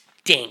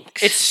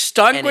stinks. It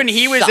stunk And when it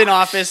he was in sucks.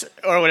 office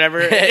or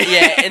whatever.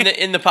 Yeah,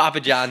 in the Papa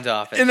John's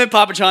office. in the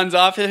Papa John's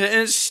office, and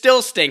it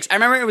still stinks. I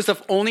remember it was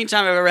the only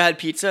time I've ever had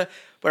pizza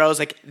where I was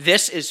like,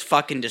 this is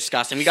fucking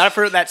disgusting. We got it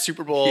for that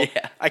Super Bowl.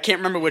 Yeah. I can't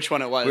remember which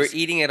one it was. We're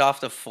eating it off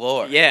the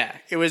floor. Yeah,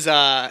 it was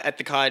at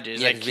the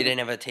cottages. Yeah, I 'cause we didn't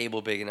have a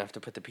table big enough to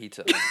put the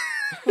pizza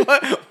on.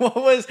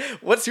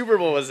 what Super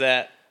Bowl was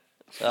that?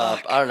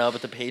 I don't know,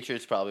 but the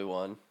Patriots probably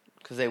won.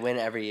 because they win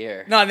every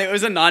year. No, it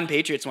was a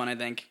non-Patriots one, I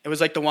think. It was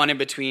like the one in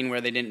between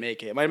where they didn't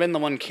make it. It might have been the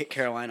one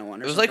Carolina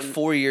one. Or It was something. like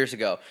 4 years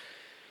ago.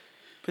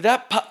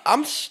 But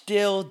I'm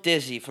still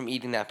dizzy from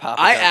eating that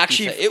Papa I John's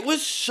actually- pizza. It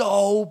was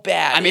so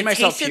bad. I made It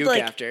myself tasted puke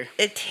like, after.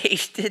 It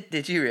tasted.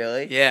 Did you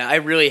really? Yeah, I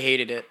really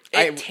hated it.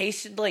 It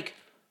tasted like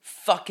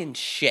fucking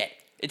shit.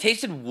 It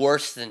tasted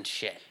worse than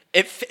shit.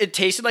 It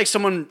tasted like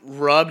someone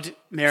rubbed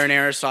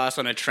marinara sauce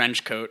on a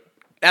trench coat.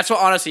 That's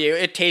what, honestly,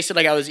 it tasted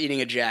like I was eating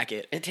a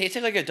jacket. It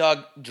tasted like a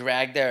dog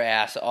dragged their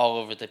ass all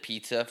over the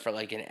pizza for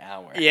like an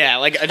hour. Yeah,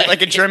 like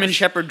a German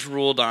Shepherd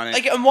drooled on it.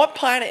 Like, on what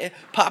planet?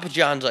 Papa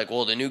John's like,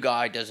 well, the new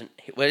guy doesn't.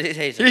 What did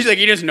he say? He's like,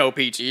 he doesn't know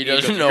pizza. He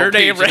doesn't goes, know your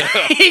day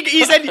pizza."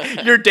 he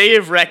said, your day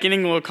of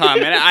reckoning will come.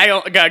 And I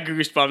got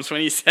goosebumps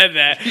when he said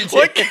that.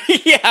 What?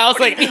 Yeah, I was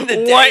like,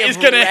 what is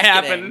going to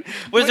happen?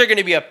 Was there going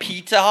to be a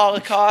pizza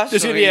holocaust?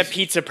 There's Or going to be a he's-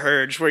 pizza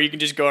purge where you can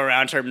just go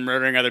around and start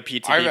murdering other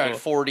pizza I've people. had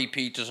 40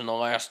 pizzas in the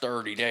last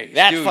 30 days.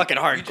 That's Dude, fucking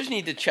hard. You just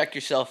need to check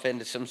yourself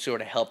into some sort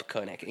of help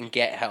clinic and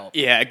get help.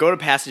 Yeah, go to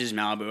Passages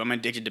Malibu. I'm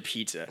addicted to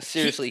pizza.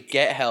 Seriously,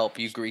 get help,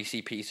 you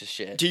greasy piece of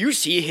shit. Do you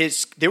see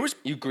his? There was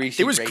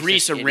greasy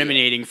grease racist idiot.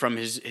 emanating from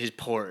his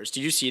pores.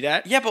 Did you see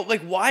that? Yeah, but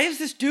like, why is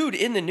this dude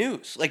in the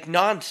news? Like,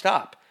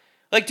 nonstop.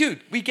 Like,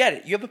 dude, we get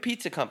it. You have a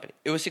pizza company.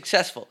 It was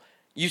successful.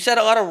 You said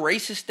a lot of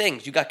racist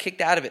things. You got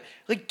kicked out of it.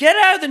 Like, get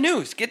out of the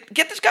news. Get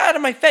this guy out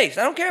of my face.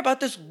 I don't care about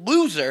this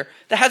loser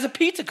that has a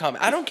pizza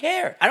company. I don't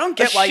care. I don't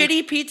get a why you-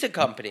 shitty pizza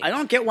company. I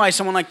don't get why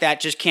someone like that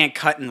just can't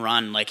cut and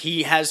run. Like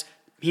he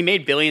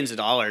made billions of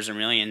dollars or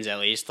millions at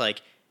least.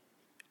 Like,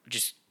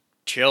 just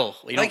chill.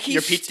 You know, Like, he's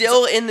your pizza-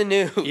 still in the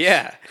news.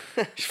 Yeah,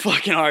 it's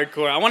fucking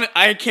hardcore.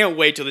 I can't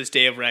wait till this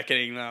day of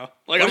reckoning though.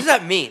 Like, What does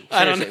that mean?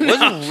 I don't Seriously, know.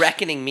 What does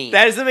reckoning mean?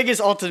 That is the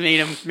biggest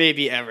ultimatum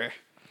maybe ever.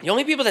 The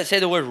only people that say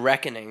the word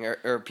reckoning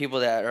are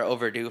people that are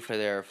overdue for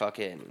their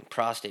fucking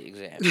prostate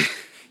exam.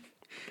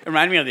 It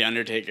reminded me of the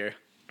Undertaker.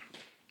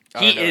 I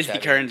don't He know is what the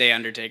that current day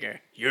Undertaker.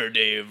 Your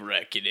day of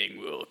reckoning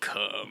will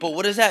come. But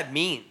what does that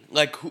mean?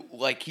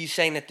 Like, he's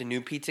saying that the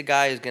new pizza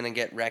guy is gonna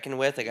get reckoned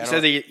with? Like, I He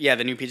don't. said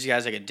the new pizza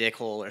guy's like a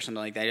dickhole or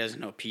something like that. He doesn't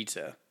know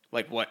pizza.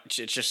 Like what?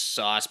 It's just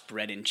sauce,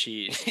 bread, and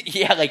cheese.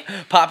 Yeah, like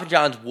Papa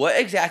John's. What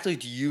exactly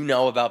do you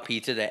know about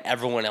pizza that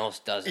everyone else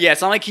doesn't? Yeah,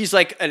 it's not like he's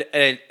like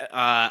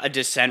a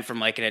descent from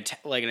like an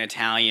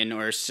Italian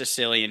or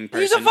Sicilian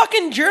person. He's a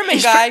fucking German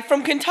He's guy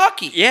from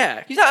Kentucky.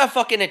 Yeah. He's not a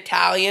fucking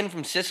Italian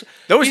from Sicily.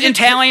 Those He's a-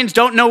 Italians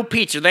don't know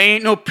pizza. They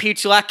ain't no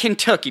pizza like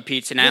Kentucky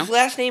pizza now. His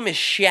last name is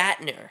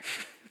Shatner.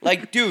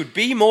 Like, dude,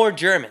 be more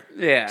German.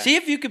 Yeah. See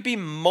if you could be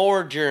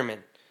more German.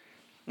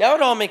 Now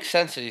it all makes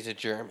sense that he's a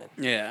German.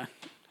 Yeah.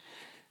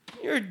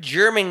 You're a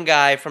German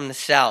guy from the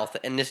South,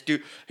 and this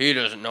dude, he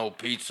doesn't know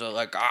pizza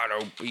like I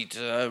know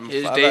pizza.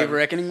 His day of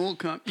reckoning will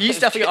come. He's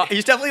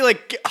definitely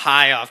like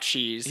high off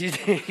cheese. He's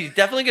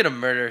definitely gonna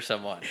murder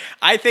someone.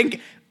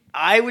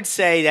 I would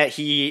say that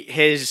he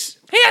has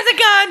a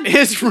gun.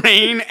 his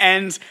reign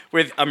ends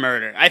with a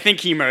murder. I think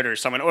he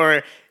murders someone,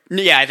 or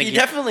yeah, I think He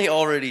definitely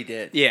already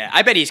did. Yeah,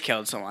 I bet he's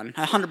killed someone.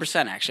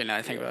 100% actually. Now that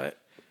I think about it,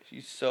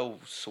 He's so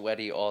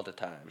sweaty all the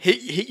time.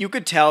 you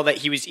could tell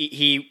that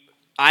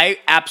I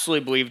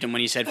absolutely believed him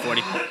when he said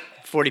 40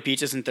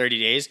 pizzas in 30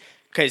 days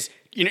because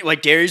you know,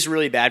 like dairy's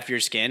really bad for your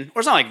skin, or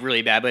it's not like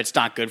really bad, but it's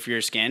not good for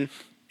your skin.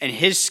 And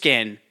his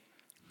skin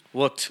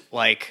looked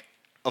like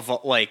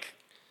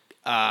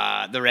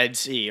the Red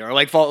Sea or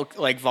like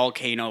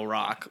volcano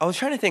rock. I was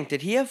trying to think,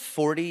 did he have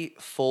 40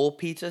 full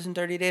pizzas in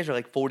 30 days or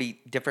like 40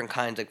 different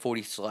kinds, like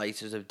 40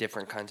 slices of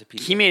different kinds of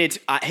pizza? He made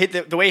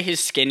it. The way his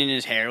skin and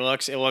his hair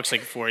looks, it looks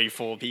like 40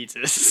 full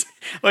pizzas.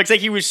 Looks like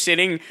he was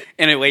sitting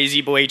in a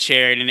lazy boy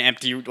chair in an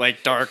empty,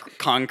 like dark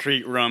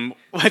concrete room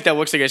that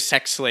looks like a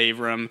sex slave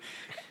room.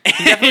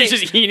 And he's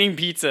just eating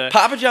pizza.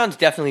 Papa John's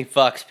definitely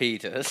fucks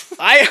pizzas.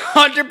 I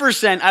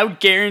 100%. I would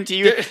guarantee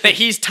you that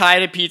he's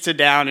tied a pizza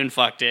down and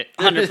fucked it.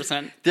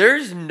 100%.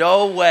 There's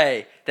no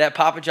way that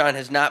Papa John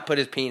has not put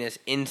his penis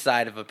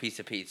inside of a piece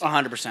of pizza.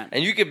 100%.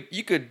 And you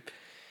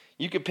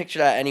could picture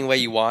that any way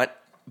you want,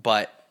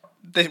 but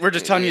We're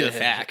just telling you the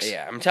facts.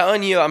 Yeah, I'm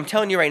telling you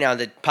right now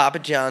that Papa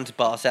John's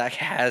ballsack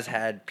has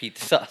had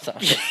pizza sauce on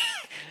it.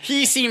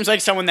 He seems like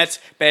someone that's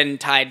been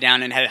tied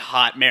down and had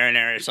hot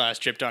marinara sauce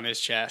dripped on his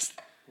chest.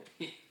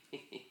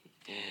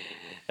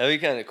 That'd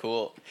be kind of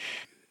cool.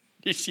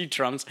 You see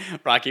Trump's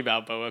Rocky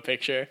Balboa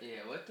picture?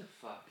 Yeah, what the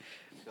fuck?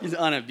 He's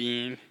on a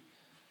bean.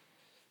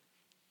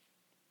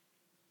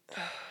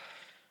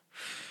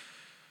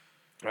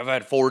 I've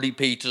had 40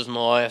 pizzas in the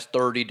last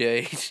 30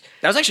 days.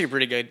 That was actually a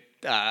pretty good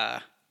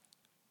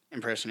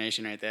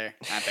impersonation right there.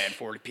 I've had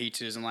 40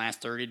 pizzas in the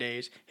last 30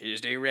 days.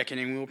 His day of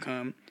reckoning will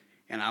come,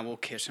 and I will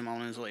kiss him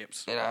on his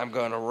lips. And I'm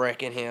going to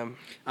reckon him.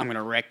 I'm going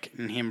to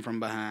reckon him from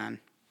behind.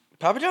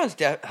 Papa John's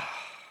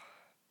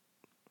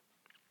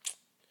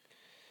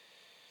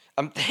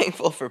I'm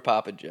thankful for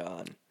Papa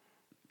John.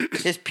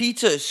 His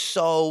pizza is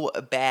so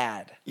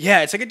bad.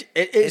 Yeah, it's like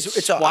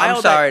it's so, wild.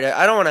 I'm sorry.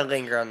 I don't want to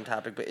linger on the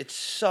topic, but it's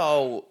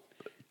so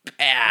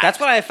bad. That's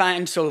what I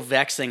find so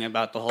vexing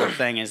about the whole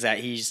thing is that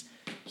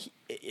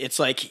it's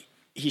like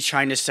he's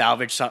trying to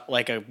salvage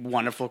like a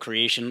wonderful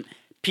creation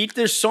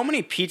There's so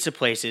many pizza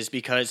places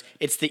because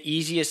it's the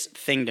easiest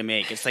thing to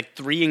make. It's like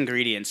 3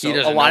 ingredients. So He a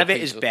doesn't lot know of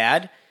it is pizza.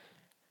 bad,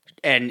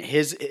 and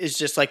his is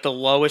just like the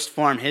lowest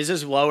form. His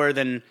is lower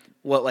than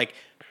what like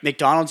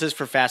McDonald's is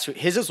for fast food.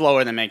 His is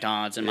lower than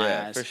McDonald's in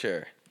my eyes. for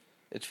sure.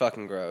 It's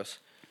fucking gross.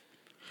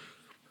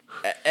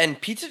 And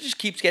pizza just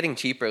keeps getting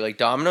cheaper. Like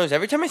Domino's,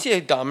 every time I see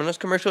a Domino's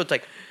commercial, it's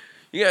like,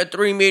 you get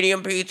 3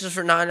 medium pizzas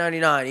for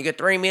 $9.99. You get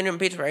 3 medium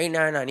pizzas for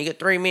 $8.99. You get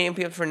 3 medium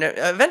pizzas for...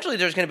 Eventually,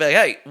 there's going to be like,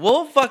 hey,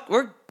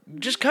 we're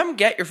just come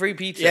get your free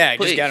pizza. Yeah,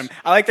 please. just get them.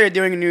 I like they're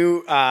doing a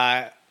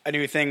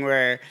new thing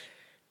where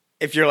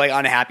if you're like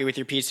unhappy with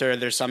your pizza or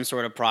there's some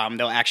sort of problem,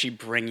 they'll actually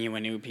bring you a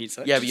new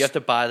pizza. Yeah, but you have to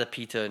buy the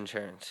pizza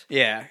insurance.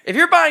 Yeah. If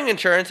you're buying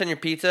insurance on your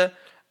pizza,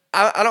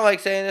 I don't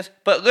like saying this,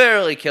 but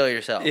literally kill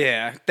yourself.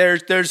 Yeah,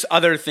 there's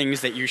other things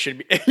that you should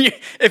be.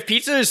 If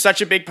pizza is such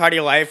a big part of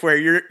your life where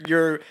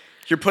you're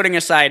putting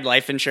aside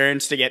life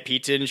insurance to get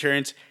pizza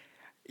insurance,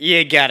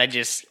 you gotta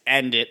just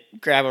end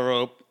it. Grab a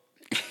rope,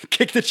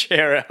 kick the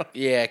chair out.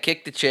 Yeah,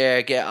 kick the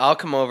chair. I'll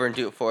come over and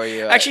do it for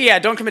you. Actually, yeah,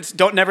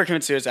 don't never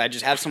commit suicide.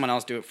 Just have someone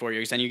else do it for you,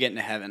 because then you get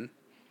into heaven.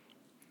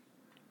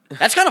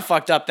 That's kind of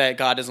fucked up that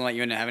God doesn't let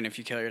you into heaven if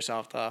you kill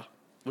yourself, though.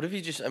 What if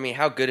you just... I mean,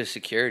 how good is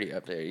security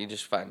up there? You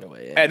just find a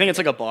way in. I think it's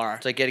like a bar.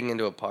 It's like getting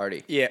into a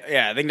party.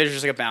 Yeah. I think there's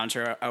just like a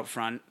bouncer out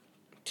front.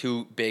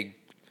 2 big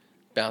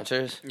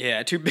bouncers.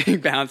 Yeah, 2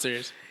 big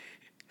bouncers.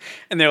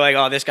 And they're like,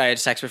 oh, this guy had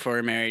sex before we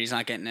were married. He's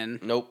not getting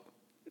in. Nope.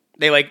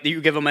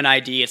 You give them an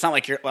ID. It's not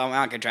like not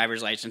like a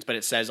driver's license, but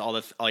it says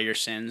all your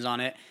sins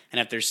on it.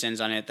 And if there's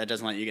sins on it, that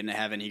doesn't let you get into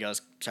heaven. He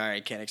goes, sorry,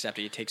 I can't accept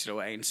it. He takes it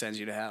away and sends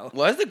you to hell.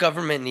 Why does the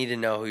government need to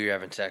know who you're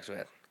having sex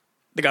with?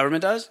 The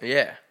government does?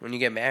 Yeah, when you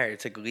get married,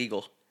 it's like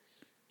legal.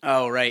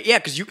 Oh, right. Yeah,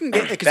 because you can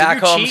get... Back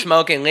home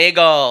smoking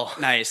legal.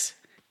 Nice.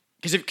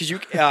 Because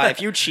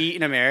if you cheat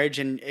in a marriage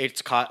and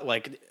it's caught,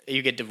 like,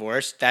 you get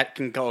divorced, that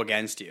can go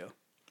against you.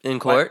 In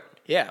court? What?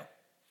 Yeah.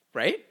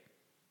 Right?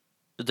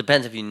 It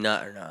depends if you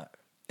nut or not.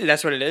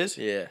 That's what it is?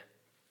 Yeah.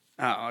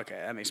 Oh, okay.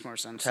 That makes more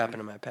sense. It's happened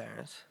to my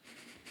parents.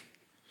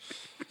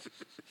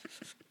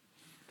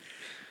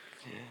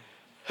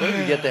 What if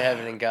you get to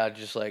heaven and God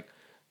just like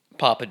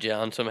Papa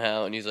John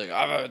somehow and he's like,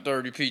 I've had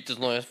 30 pizzas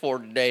in the last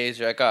 40 days.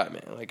 You're like, all right,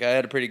 man. Like, I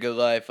had a pretty good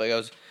life. Like,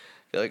 I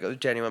feel like I was a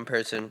genuine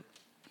person.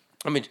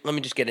 Let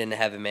me just get into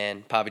heaven,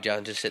 man. Papa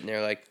John's just sitting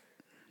there like,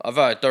 I've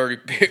had 40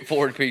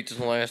 pizzas in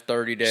the last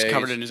 30 days. He's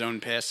covered in his own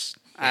piss.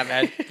 I've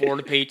had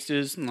 40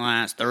 pizzas in the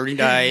last 30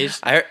 days.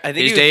 I think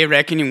his day of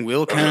reckoning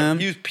will come.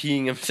 He was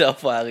peeing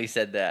himself while he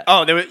said that.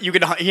 Oh, he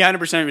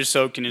 100% was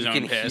soaked in his own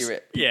can piss. hear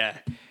it. Yeah.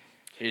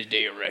 His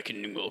day of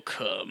reckoning will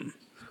come.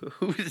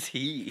 Who is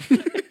he?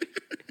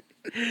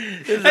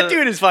 That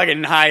dude is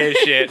fucking high as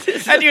shit.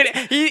 That dude,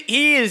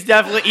 he's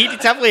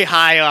definitely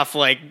high off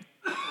like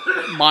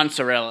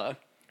mozzarella.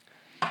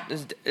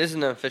 This is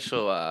an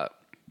official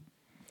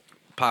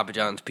Papa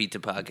John's Pizza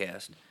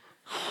podcast.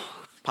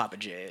 Papa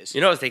J's.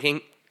 You know what I was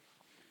thinking?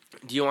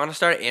 Do you want to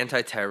start an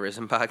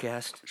anti-terrorism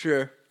podcast?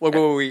 Sure.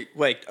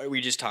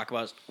 We just talk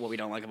about what we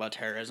don't like about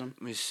terrorism.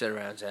 We just sit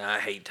around and say, I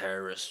hate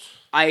terrorists.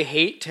 I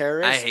hate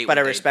terrorists, I hate but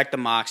I what they- respect the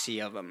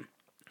moxie of them.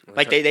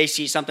 Like they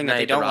see something that Now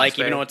they you get don't like, Rossberry.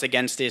 even though it's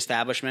against the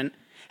establishment.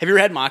 Have you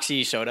ever had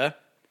Moxie soda?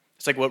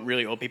 It's like what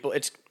really old people.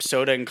 It's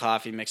soda and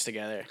coffee mixed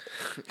together.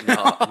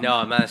 No,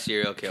 I'm not a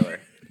serial killer.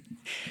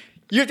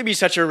 You have to be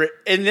such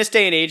in this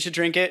day and age to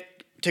drink it,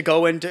 to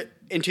go in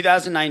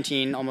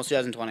 2019, almost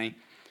 2020,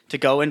 to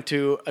go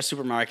into a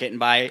supermarket and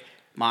buy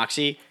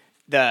Moxie.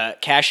 The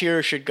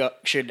cashier should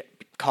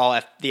call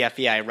the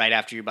FBI right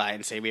after you buy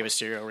and say, we have a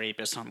serial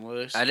rapist on the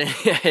loose. I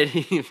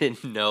didn't even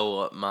know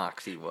what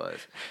Moxie was.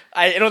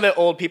 I know that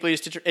old people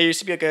used to. It used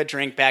to be like a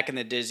drink back in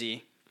the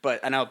Dizzy,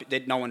 but I know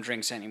that no one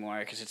drinks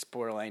anymore because it's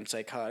borderline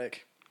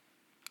psychotic.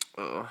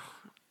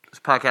 This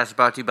podcast is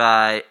brought to you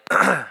by...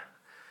 This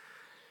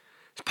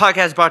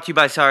podcast is brought to you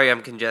by Sorry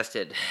I'm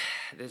Congested.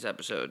 This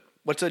episode.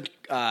 What's a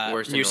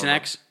Worse than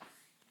Mucinex?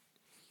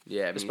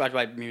 Yeah. It's brought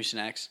by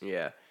Mucinex.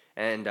 Yeah.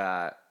 And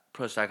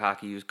Pro Stock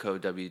Hockey, use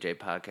code WJ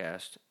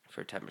Podcast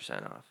for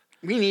 10% off.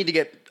 We need to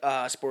get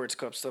Sports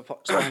Clips to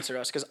sponsor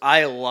us because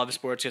I love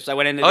Sports Clips. I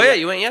went into. Yeah,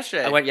 you went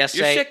yesterday. I went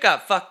yesterday. Your shit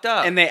got fucked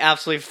up. And they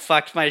absolutely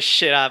fucked my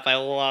shit up. I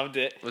loved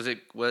it. Was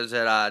it?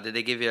 Did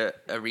they give you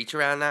a reach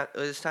around that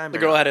this time? The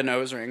or girl not? had a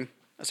nose ring,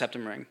 a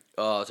septum ring.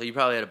 Oh, so you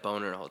probably had a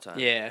boner the whole time.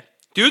 Yeah.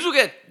 Dudes will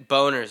get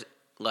boners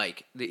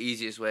like the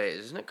easiest way.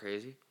 Isn't it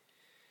crazy?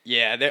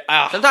 Yeah.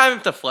 Sometimes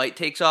if the flight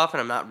takes off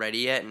and I'm not ready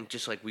yet, and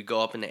just like we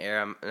go up in the air,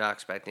 I'm not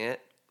expecting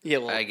it.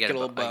 I get a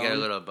little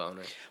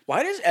boner.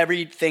 Why does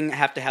everything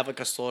have to have like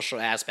a social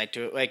aspect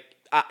to it? Like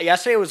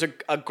yesterday was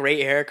a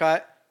great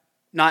haircut,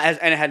 and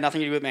it had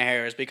nothing to do with my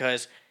hair. It was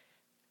because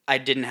I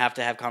didn't have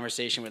to have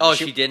conversation with her. Oh,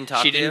 she didn't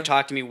talk to you? She didn't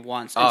talk to me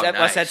once. Oh, That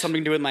nice. had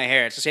something to do with my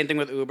hair. It's the same thing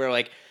with Uber.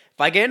 Like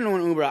if I get into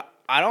an Uber,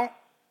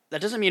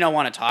 that doesn't mean I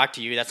want to talk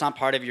to you. That's not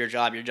part of your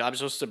job. Your job is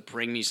supposed to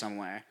bring me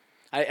somewhere.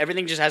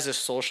 Everything just has a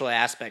social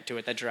aspect to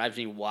it that drives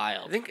me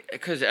wild. I think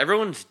because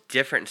everyone's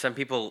different. Some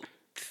people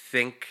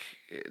think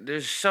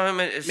there's some.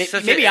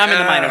 Maybe I'm in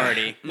the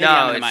minority. Maybe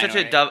I'm No, in the it's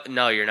such a minority.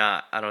 No, you're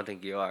not. I don't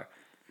think you are.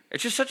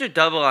 It's just such a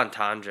double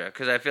entendre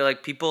because I feel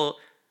like people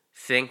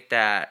think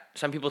that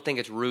some people think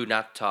it's rude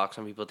not to talk.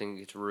 Some people think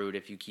it's rude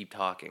if you keep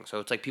talking. So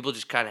it's like people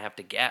just kind of have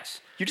to guess.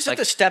 You just like,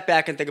 have to step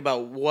back and think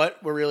about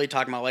what we're really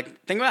talking about.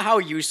 Like, think about how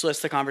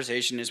useless the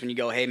conversation is when you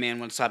go, "Hey man,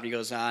 what's up?" And he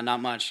goes,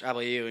 "Not much. How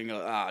about you?" And you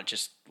go,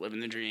 just living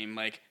the dream."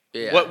 Like,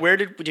 Yeah. Where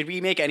did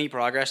we make any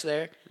progress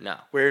there? No.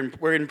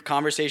 We're in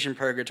conversation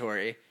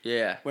purgatory.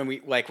 Yeah. When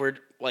we're like,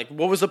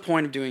 what was the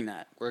point of doing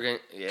that?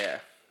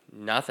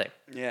 Nothing.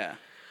 Yeah.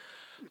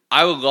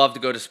 I would love to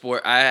go to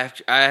sport. I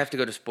have to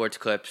go to sports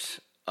clips.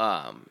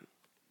 But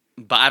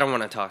I don't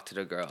want to talk to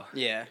the girl.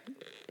 Yeah.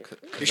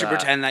 You should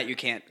pretend that you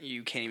can't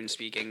even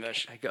speak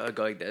English. I go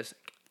like this.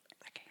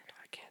 I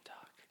can't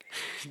talk.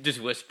 Just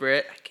whisper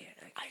it.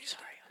 I'm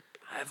sorry.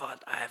 I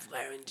have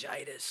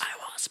laryngitis. I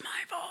lost my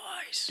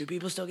voice. Do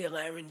people still get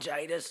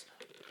laryngitis?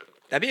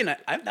 That'd be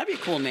a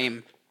cool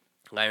name.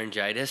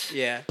 Laryngitis?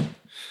 Yeah.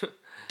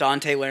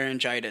 Dante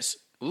Laryngitis.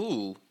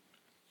 Ooh.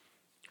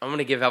 I'm going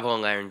to give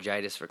everyone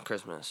laryngitis for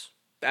Christmas.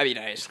 That'd be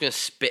I'm nice. just going to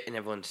spit in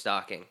everyone's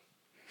stocking.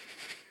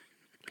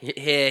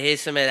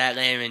 Here's some of that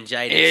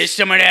laryngitis. Here's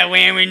some of that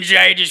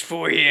laryngitis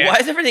for you. Why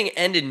does everything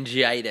end in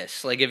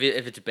gitis? Like, if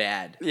it's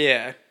bad.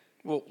 Yeah.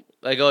 Well,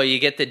 Like, oh, you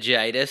get the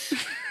gitis?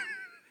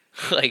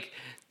 Like,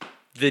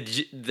 the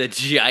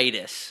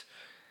gitis.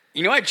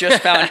 you know, I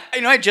just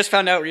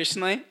found out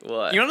recently.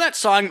 What? You know that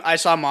song? I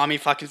saw mommy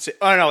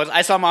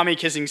I saw mommy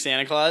kissing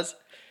Santa Claus.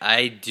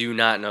 I do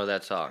not know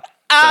that song.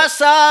 I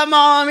saw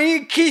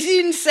mommy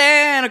kissing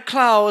Santa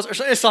Claus, or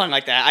a song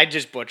like that. I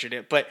just butchered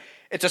it, but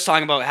it's a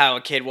song about how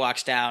a kid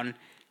walks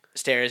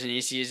downstairs and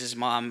he sees his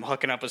mom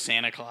hooking up with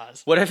Santa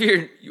Claus. What if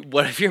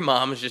your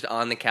mom was just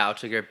on the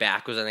couch, like her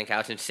back was on the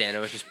couch, and Santa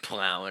was just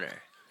plowing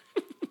her?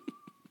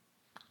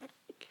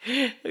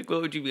 Like,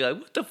 what would you be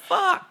like? What the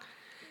fuck?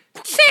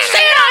 Santa! Hey!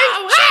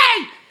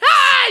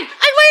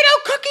 I laid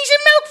out cookies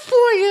and milk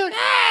for you.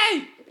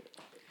 Hey!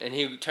 And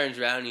he turns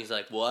around and he's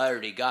like, well, I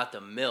already got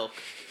the milk.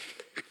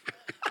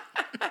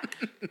 No!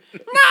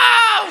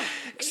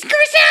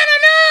 Santa,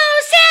 no!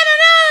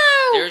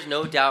 There's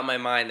no doubt in my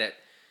mind that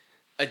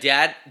a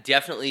dad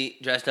definitely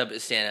dressed up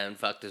as Santa and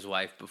fucked his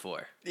wife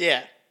before.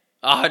 Yeah.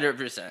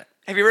 100%.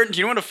 Have you heard? Do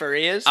you know what a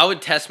furry is? I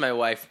would test my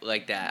wife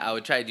like that. I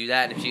would try to do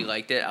that, and if she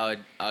liked it, I'll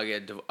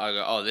go,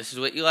 oh, this is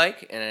what you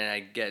like, and then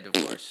I get a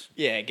divorce.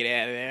 Yeah, get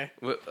out of there.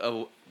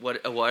 What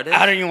is?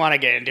 I don't even want to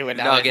get into it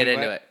now. No, I'll get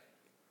into it.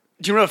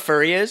 Do you know what a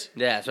furry is?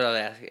 Yeah, that's what I was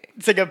asking.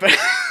 It's like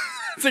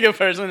it's like a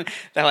person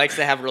that likes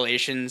to have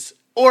relations,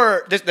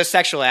 or the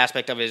sexual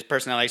aspect of it is a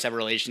person that likes to have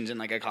relations in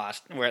like a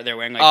costume where they're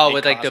wearing like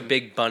with like the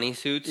big bunny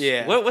suits.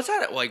 Yeah. What's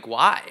that like?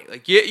 Why?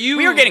 Like you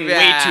we were getting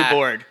way too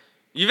bored.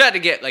 You've had to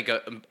get like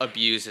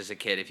abused as a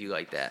kid if you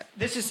like that.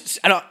 If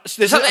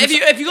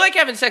you like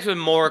having sex with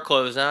more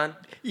clothes on.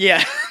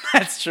 Yeah,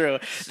 that's true.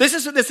 This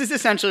is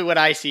essentially what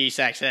I see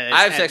sex as.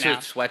 I have sex with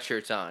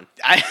sweatshirts on.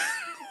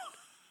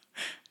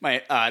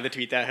 The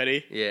tweet that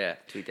hoodie. Yeah,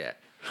 tweet that.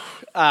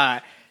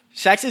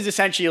 Sex is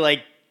essentially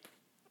like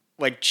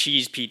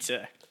cheese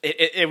pizza.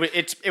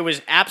 It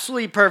was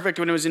absolutely perfect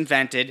when it was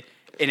invented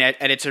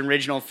at its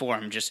original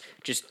form, just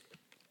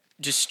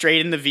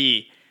straight in the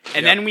V,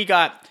 and then we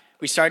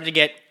started to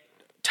get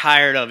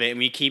tired of it, and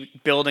we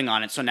keep building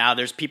on it. So now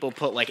there's people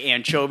put like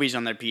anchovies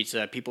on their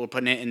pizza. People are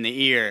putting it in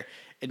the ear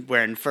and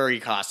wearing furry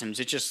costumes.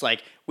 It's just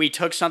like we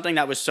took something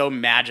that was so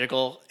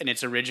magical in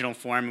its original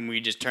form, and we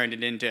just turned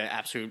it into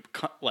absolute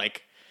a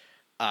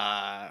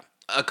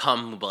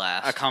cum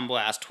blast. A cum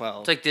blast 12.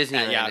 It's like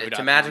Disneyland. It's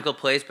a magical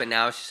place, but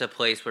now it's just a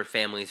place where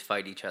families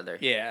fight each other.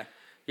 Yeah.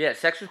 Yeah,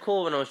 sex was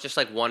cool when it was just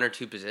like one or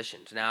two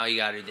positions. Now you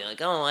gotta do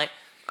like, oh,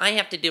 I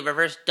have to do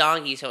reverse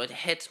doggy so it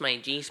hits my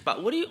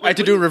G-spot. What do you... I have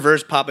to do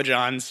reverse Papa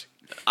John's.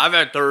 I've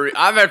had 40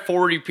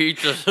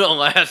 pizzas in the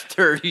last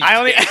 30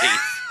 days.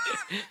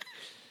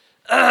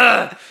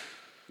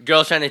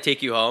 Girl's trying to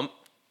take you home.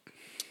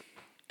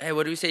 Hey,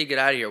 what do we say you get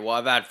out of here? Well,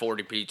 I've had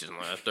 40 pizzas in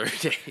the last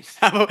 30 days.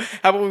 How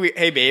about we...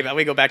 Hey, babe, how about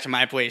we go back to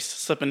my place,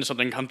 slip into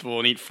something comfortable,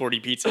 and eat 40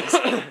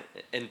 pizzas?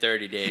 In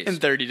 30 days. In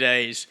 30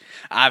 days.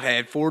 I've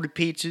had 40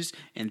 pizzas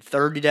in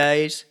 30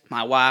 days.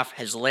 My wife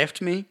has left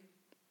me.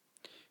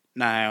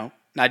 Now,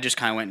 I just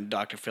kind of went in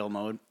Dr. Phil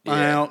mode.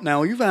 Yeah.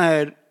 Now you've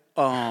had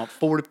 40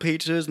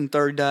 pizzas in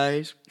 30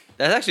 days.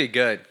 That's actually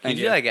good. Can you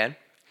do that again?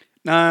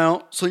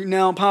 Now,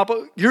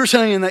 Papa, you're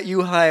saying that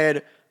you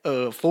had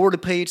 40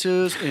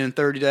 pizzas in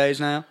 30 days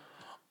now?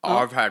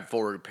 I've had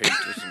 40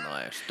 pizzas in the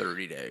last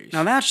 30 days.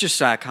 Now, that's just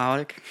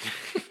psychotic.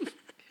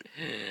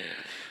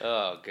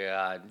 Oh,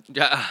 God.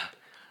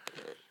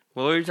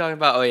 What were you talking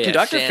about? Oh, yeah. Can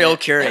Dr. Phil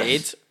cure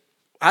AIDS?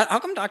 How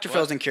come Dr.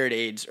 Phil hasn't cured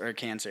AIDS or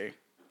cancer?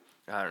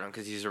 I don't know,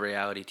 because he's a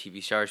reality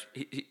TV star.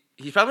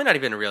 He's probably not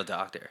even a real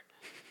doctor.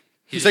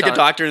 He's like a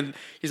doctor.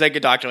 He's like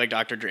a doctor, like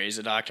Dr. Dre's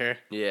a doctor.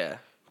 Yeah.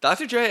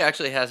 Dr. Dre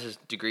actually has his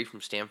degree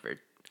from Stanford.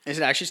 Is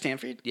it actually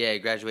Stanford? Yeah, he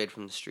graduated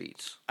from the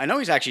streets. I know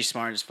he's actually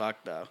smart as fuck,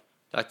 though.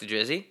 Dr.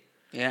 Drizzy?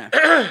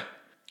 Yeah.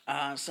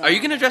 Are you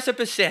going to dress up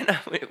as Santa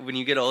when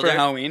you get older? For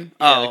Halloween?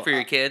 Yeah, like for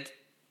your kids?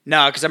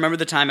 No, because I remember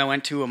the time I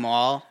went to a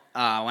mall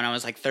when I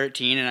was like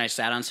 13 and I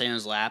sat on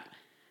Santa's lap.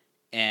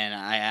 and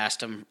I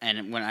asked him,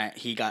 and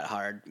he got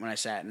hard when I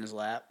sat in his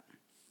lap.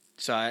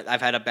 So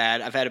I've had a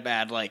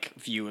bad like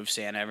view of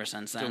Santa ever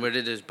since then. So where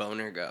did his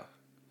boner go?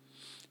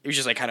 He was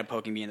just like kind of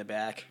poking me in the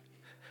back.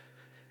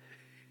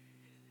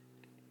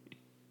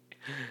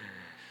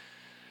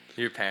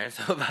 Your parents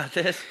know about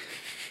this?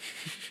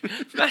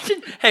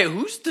 Imagine, hey,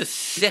 who's the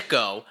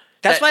sicko?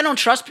 That's why I don't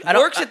trust.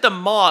 Works at the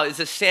mall is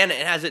a Santa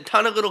and has a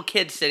ton of little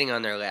kids sitting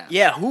on their lap.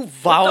 Yeah, who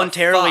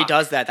voluntarily fuck?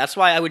 does that? That's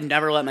why I would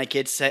never let my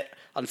kids sit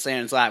on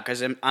Santa's lap,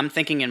 because I'm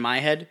thinking in my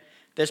head,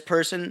 this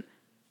person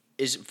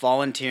is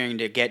volunteering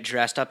to get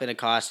dressed up in a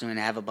costume and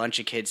have a bunch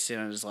of kids sit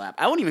on his lap.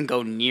 I won't even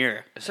go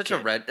near. It's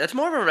that's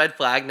more of a red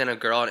flag than a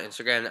girl on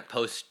Instagram that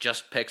posts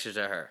just pictures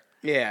of her.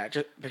 Yeah,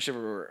 just a picture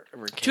of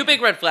her kid. Two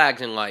big red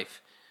flags in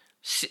life.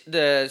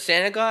 The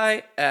Santa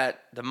guy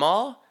at the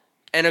mall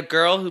and a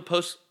girl who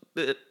posts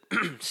the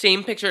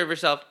same picture of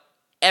herself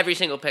every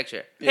single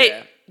picture. Yeah.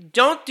 Hey,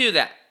 don't do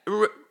that.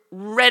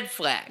 Red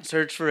flag.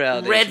 Search for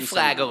validation. Red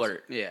flag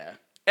alert. Yeah.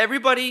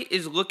 Everybody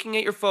is looking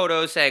at your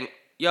photos saying,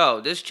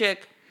 yo, this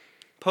chick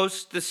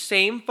posts the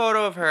same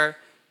photo of her,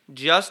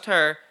 just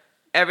her,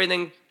 every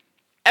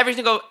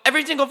single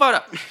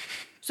photo.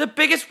 It's the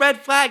biggest red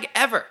flag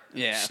ever.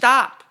 Yeah.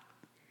 Stop.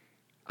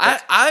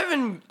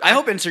 I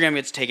hope Instagram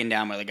gets taken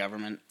down by the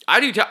government. I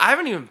do too. I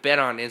haven't even been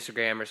on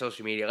Instagram or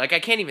social media. Like, I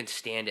can't even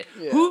stand it.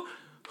 Yeah.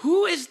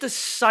 Who is the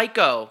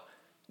psycho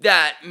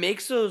that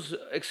makes those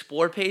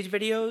explore page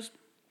videos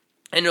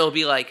and it'll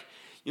be like,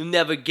 you'll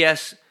never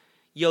guess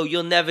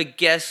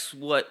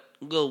what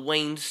Lil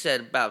Wayne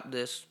said about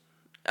this.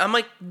 I'm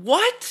like,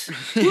 what?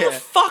 Who the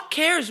fuck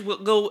cares?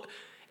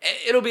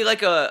 It'll be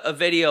like a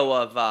video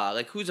of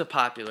like, who's a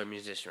popular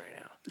musician right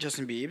now?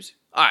 Justin Biebs.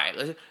 All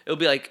right, it'll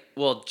be like,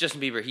 well,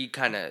 Justin Bieber, he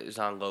kind of is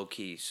on low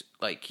keys.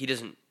 Like, he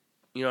doesn't,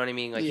 you know what I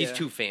mean? Like, he's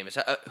too famous.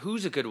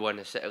 Who's a good one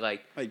to say?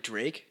 Like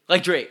Drake?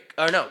 Like Drake.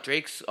 Oh, no,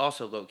 Drake's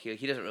also low key. Like,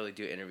 he doesn't really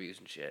do interviews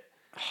and shit.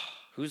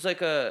 Who's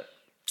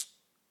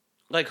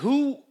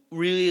who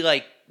really,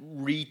 like,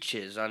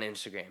 reaches on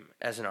Instagram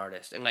as an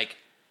artist and, like,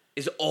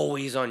 is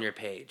always on your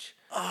page?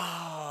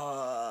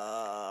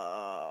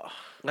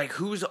 Like,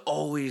 who's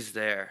always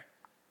there?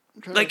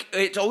 Like,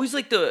 it's always,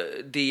 like,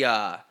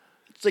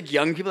 it's like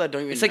young people that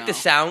don't even know. It's like the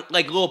sound,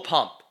 like Lil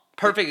Pump.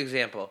 Perfect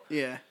example.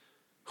 Yeah.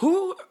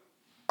 Who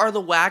are the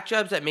whack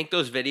jobs that make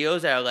those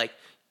videos that are like,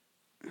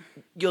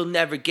 you'll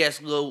never guess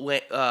Lil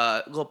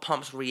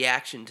Pump's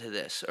reaction to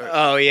this? Or,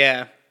 oh,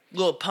 yeah.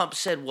 Lil Pump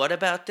said what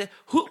about this?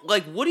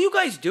 What are you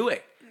guys doing?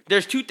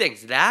 There's two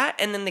things. That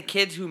and then the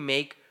kids who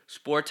make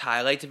sports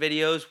highlights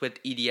videos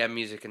with EDM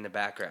music in the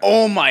background.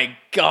 Oh, my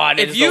God.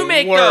 If you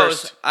make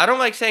those, I don't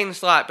like saying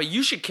this a lot, but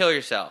you should kill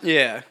yourself.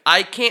 Yeah.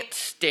 I can't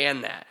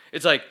stand that.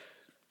 It's like,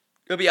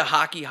 it'll be a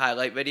hockey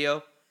highlight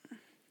video,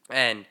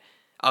 and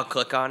I'll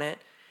click on it,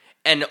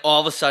 and all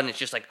of a sudden it's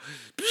just like,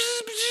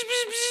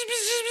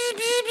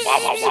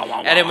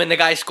 and then when the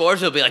guy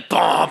scores, it'll be like,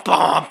 bom,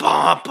 bom,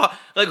 bom, bom.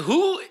 Like,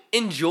 who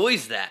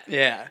enjoys that?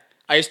 Yeah.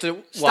 I used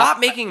to stop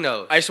making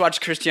those. I used to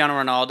watch Cristiano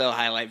Ronaldo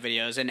highlight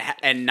videos, and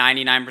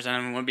 99% of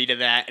them would be to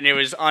that, and it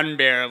was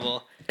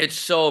unbearable. It's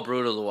so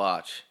brutal to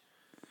watch.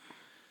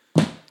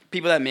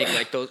 People that make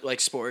like those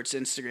like sports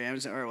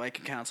Instagrams or like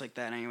accounts like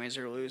that, anyways,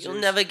 are losers. You'll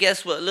never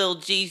guess what Lil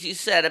Jeezy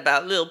said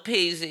about Lil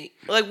Peasy.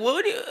 Like,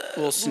 what do you?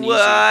 Lil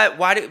Sneezy.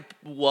 What?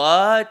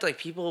 What? Like,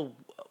 people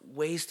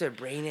waste their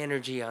brain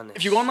energy on this.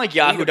 If you go on like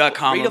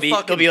Yahoo.com, there'll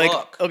be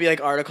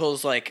like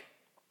articles like,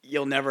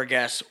 you'll never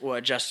guess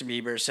what Justin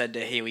Bieber said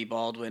to Hailey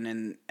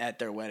Baldwin at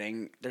their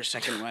wedding, their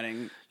second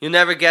wedding. You'll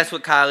never guess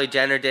what Kylie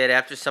Jenner did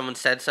after someone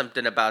said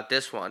something about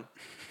this one.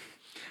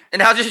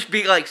 And I'll just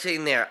be like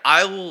sitting there.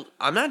 I'm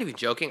not even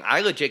joking.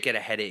 I legit get a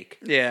headache.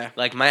 Yeah.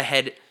 Like, my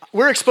head.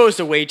 We're exposed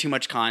to way too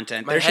much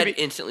content. My head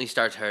instantly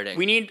starts hurting.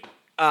 We need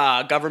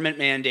government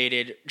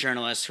mandated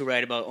journalists who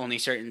write about only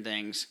certain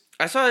things.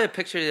 I saw a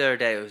picture the other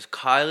day. It was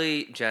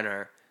Kylie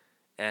Jenner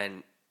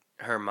and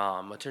her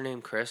mom. What's her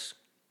name?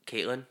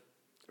 Caitlyn?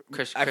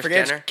 Kris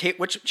Jenner? Kate,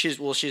 she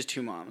has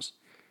two moms.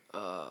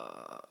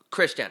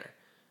 Kris Jenner.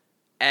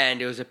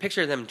 And it was a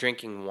picture of them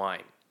drinking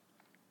wine.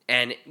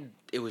 And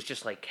it was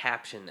just like,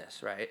 caption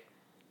this, right?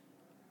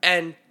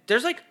 And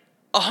there's like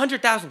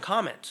 100,000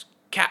 comments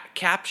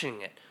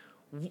captioning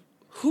it.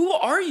 Who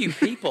are you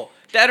people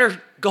that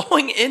are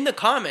going in the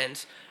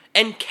comments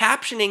and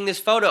captioning this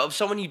photo of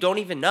someone you don't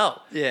even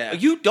know? Yeah.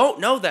 You don't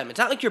know them. It's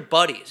not like your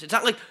buddies. It's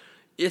not like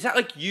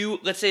you,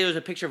 let's say there's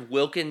a picture of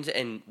Wilkins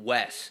and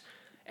Wes,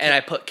 and I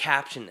put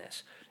caption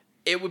this.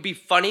 It would be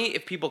funny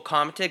if people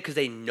commented because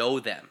they know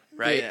them,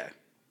 right? Yeah.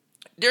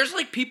 There's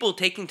like people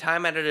taking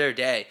time out of their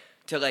day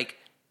to like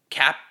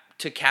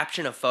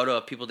caption a photo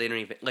of people they don't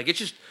even like. It's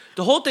just,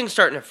 the whole thing's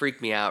starting to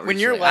freak me out. When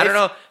recently. your life, I don't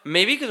know,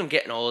 maybe because I'm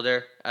getting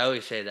older. I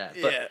always say that.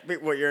 But yeah,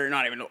 but you're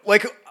not even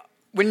like,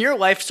 when your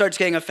life starts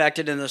getting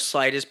affected in the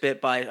slightest bit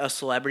by a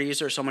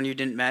celebrities or someone you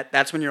didn't met,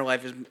 that's when your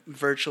life is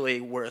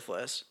virtually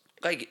worthless.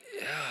 Like,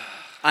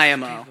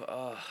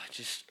 IMO.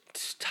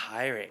 It's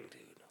tiring,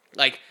 dude.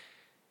 Like,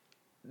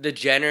 the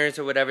Jenners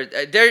or whatever,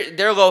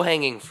 they're low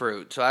hanging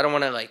fruit. So I don't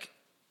want to like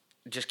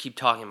just keep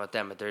talking about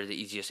them, but they're the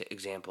easiest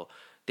example.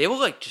 They will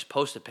like just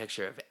post a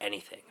picture of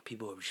anything.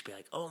 People will just be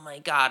like, "Oh my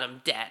god,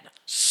 I'm dead.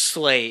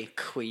 Slay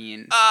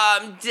queen.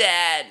 I'm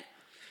dead."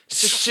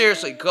 So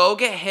seriously, go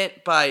get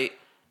hit by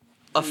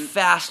a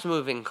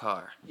fast-moving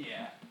car.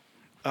 Yeah.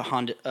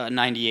 A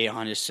 98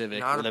 Honda Civic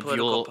Not with a a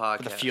political with a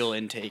podcast. fuel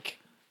intake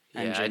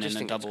engine and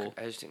a double.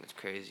 I just think it's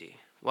crazy.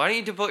 Why don't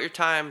you devote your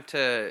time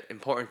to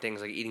important things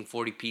like eating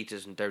 40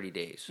 pizzas in 30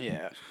 days?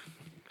 Yeah.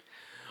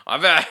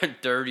 I've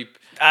had 30.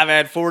 I've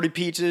had 40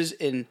 pizzas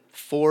in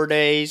 4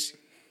 days.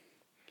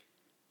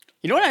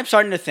 You know what I'm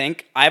starting to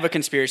think? I have a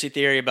conspiracy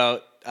theory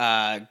about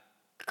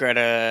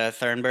Greta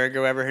Thunberg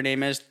or whatever her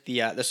name is,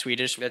 the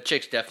Swedish. That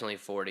chick's definitely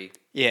 40.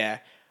 Yeah.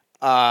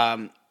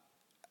 I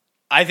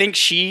think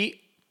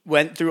she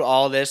went through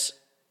all this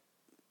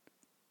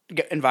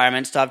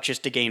environment stuff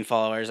just to gain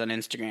followers on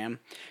Instagram.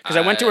 Because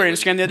I went to her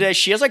Instagram the other day.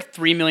 She has like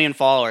 3 million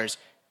followers.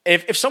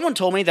 If someone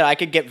told me that I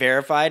could get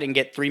verified and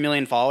get 3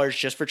 million followers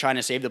just for trying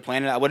to save the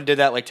planet, I would have did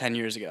that like 10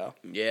 years ago.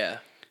 Yeah,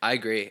 I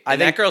agree. I And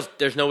think- that girl's,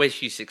 there's no way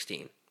she's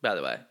 16, by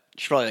the way.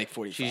 She's probably like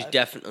 45. She's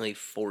definitely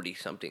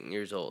 40-something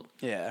years old.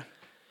 Yeah.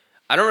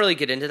 I don't really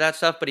get into that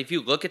stuff, but if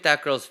you look at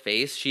that girl's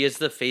face, she has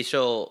the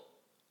facial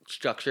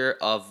structure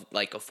of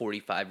like a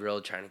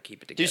 45-year-old trying to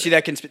keep it together. Do you see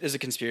that? There's a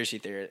conspiracy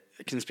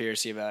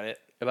about it,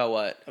 About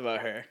what?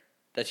 about her.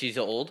 That she's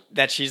old?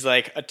 That she's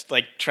like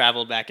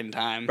traveled back in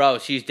time. Bro,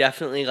 she's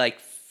definitely like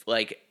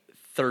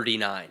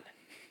 39.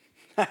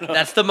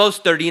 That's the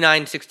most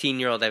 39,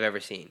 16-year-old I've ever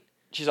seen.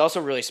 She's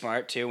also really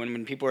smart too.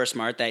 When people are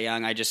smart that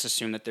young, I just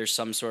assume that there's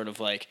some sort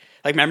of like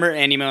remember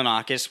Andy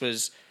Milonakis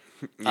was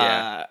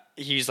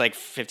he's like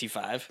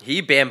 55. He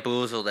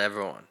bamboozled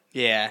everyone.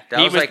 Yeah.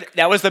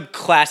 That was the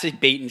classic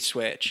bait and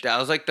switch. That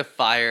was like the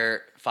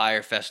fire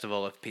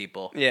festival of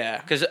people.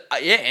 Yeah. Because,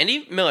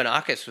 Andy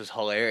Milonakis was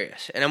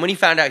hilarious. And then when he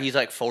found out he's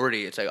like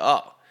 40, it's like,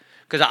 oh.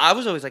 Because I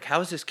was always like,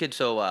 how is this kid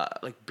so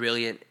like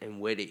brilliant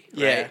and witty?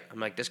 Right? Yeah. I'm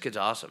like, this kid's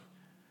awesome.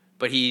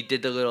 But he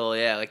did the little,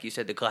 like you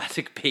said, the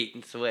classic bait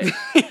and switch.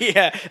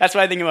 Yeah, that's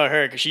what I think about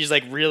her because she's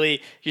like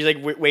way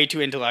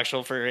too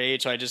intellectual for her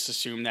age. So I just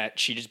assume that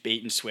she just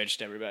bait and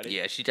switched everybody.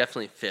 Yeah, she's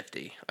definitely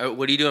 50.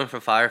 What are you doing for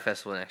Fire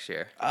Festival next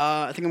year?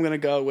 I think I'm gonna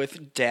go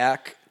with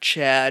Dak,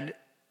 Chad,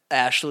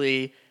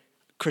 Ashley,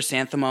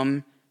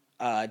 Chrysanthemum,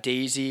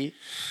 Daisy,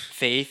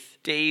 Faith,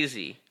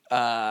 Daisy.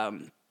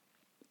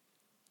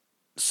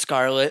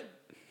 Scarlet.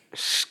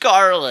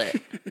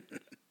 Scarlet.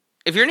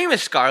 If your name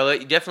is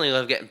Scarlet, you definitely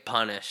love getting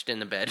punished in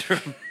the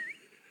bedroom.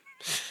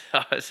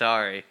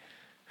 Sorry.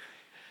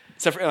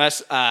 So for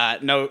us,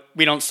 no,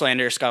 we don't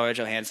slander Scarlett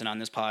Johansson on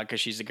this pod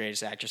because she's the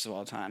greatest actress of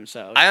all time.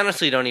 So I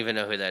honestly don't even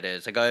know who that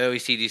is. Like I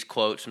always see these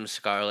quotes from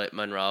Scarlett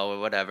Monroe or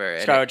whatever.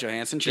 and Scarlett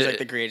Johansson, she's like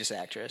the greatest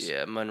actress.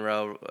 Yeah,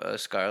 Monroe,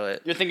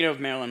 Scarlett. You're thinking of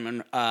Marilyn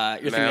Monroe.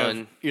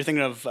 You're thinking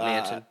of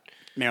Manson.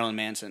 Marilyn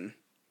Manson.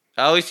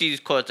 I always see these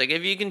quotes like,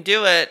 "If you can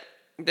do it,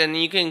 then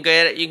you can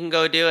get it. You can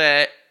go do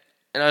it."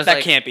 And I was That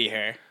like, can't be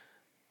her.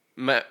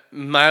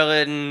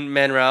 Marilyn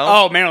Monroe.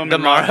 Oh, Marilyn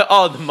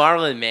Monroe. The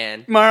Marlin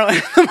Man.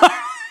 Marlon.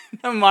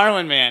 The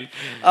Marlin Man.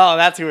 Oh,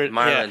 that's who it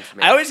Marlin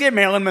Man. I always get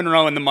Marilyn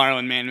Monroe and the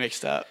Marlin Man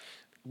mixed up.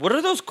 What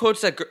are those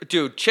quotes that,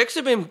 dude? Chicks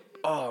have been.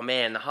 Oh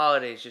man, the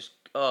holidays just.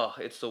 Oh,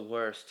 it's the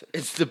worst.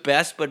 It's the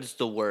best, but it's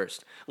the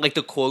worst. Like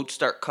the quotes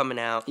start coming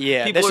out.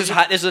 Yeah, People this are is just-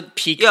 hot. This is a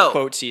peak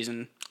quote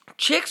season.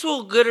 Chicks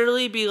will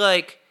literally be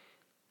like,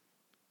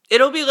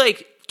 it'll be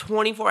like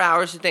 24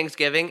 hours to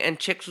Thanksgiving, and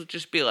chicks will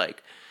just be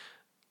like,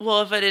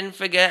 well, if I didn't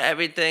forget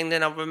everything,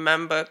 then I'll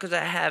remember because I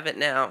have it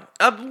now.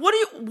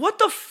 What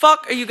the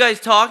fuck are you guys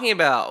talking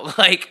about?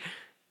 Like,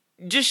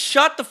 just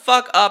shut the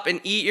fuck up and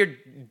eat your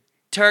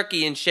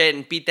turkey and shit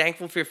and be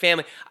thankful for your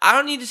family. I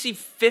don't need to see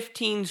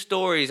 15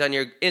 stories on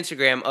your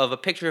Instagram of a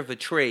picture of a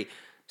tree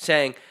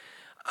saying,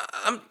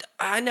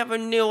 I never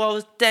knew I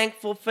was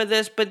thankful for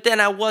this, but then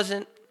I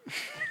wasn't.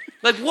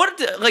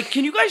 Like,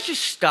 can you guys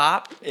just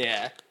stop?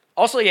 Yeah.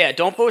 Also, yeah,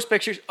 don't post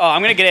pictures. Oh,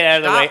 I'm gonna get it out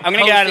of the way. I'm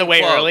gonna get out of the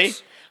way early.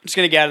 I'm just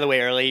gonna get out of the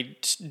way early.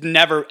 Just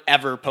never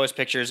ever post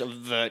pictures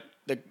of the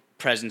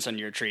presents on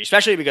your tree,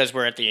 especially because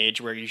we're at the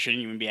age where you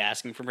shouldn't even be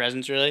asking for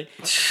presents, really.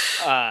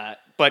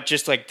 But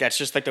just like that's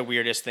just like the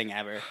weirdest thing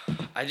ever.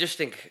 I just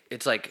think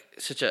it's like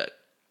such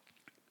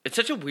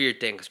a weird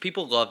thing because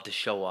people love to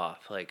show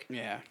off. Like,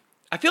 Yeah.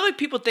 I feel like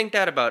people think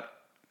that about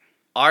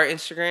our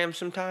Instagram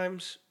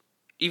sometimes,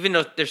 even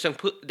though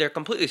they're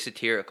completely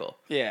satirical.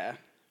 Yeah.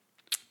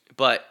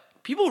 But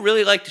people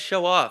really like to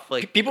show off.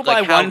 Like People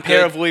like buy how one pair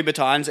good- of Louis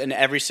Vuittons, and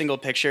every single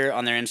picture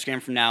on their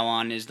Instagram from now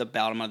on is the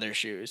bottom of their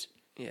shoes.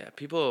 Yeah,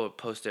 people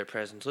post their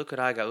presents. Look what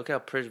I got. Look how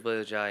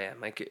privileged I am.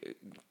 Like,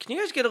 can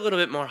you guys get a little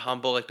bit more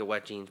humble, like the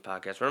Wet Jeans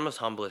podcast? We're the most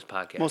humblest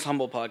podcast. Most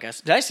humble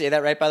podcast. Did I say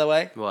that right, by the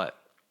way? What?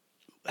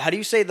 How do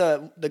you say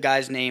the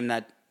guy's name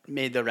that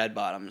made the red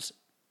bottoms?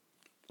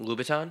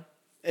 Louboutin?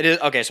 It is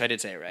okay. So I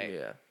did say it right.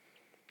 Yeah.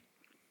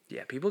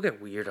 Yeah, people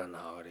get weird on the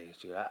holidays,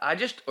 dude. I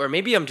just, or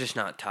maybe I'm just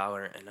not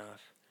tolerant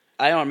enough.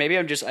 I don't know. Maybe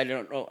I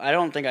don't know. I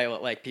don't think I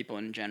like people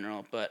in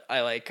general, but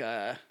I like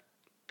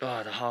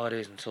Oh, the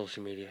holidays and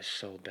social media is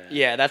so bad.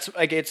 Yeah, that's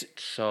like it's.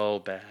 So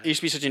bad. It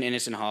used to be such an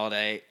innocent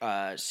holiday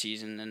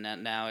season,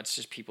 and now it's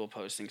just people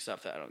posting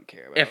stuff that I don't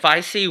care about. If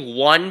I see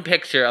one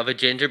picture of a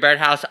gingerbread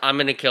house, I'm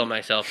gonna kill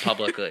myself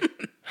publicly.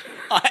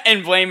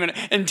 And blame it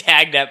and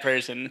tag that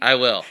person. I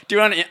will. Do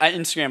it on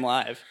Instagram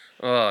Live.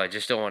 Oh, I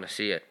just don't want to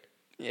see it.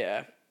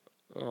 Yeah.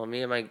 Oh,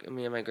 me and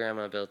my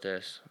grandma built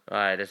this. All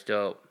right, that's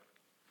dope.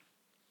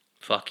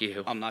 Fuck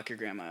you. I'll knock your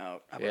grandma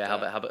out. How How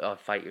about I'll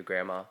fight your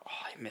grandma? Oh,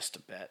 I missed a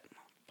bet.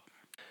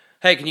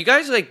 Hey, can you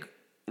guys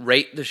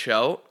rate the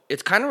show?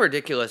 It's kind of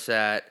ridiculous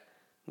that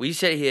we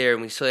sit here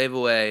and we slave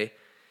away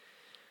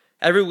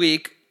every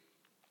week,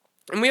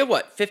 and we have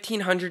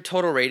 1,500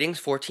 total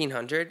ratings,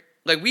 1,400.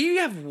 We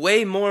have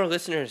way more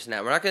listeners than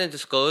that. We're not going to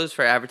disclose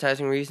for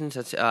advertising reasons.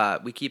 That's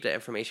we keep that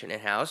information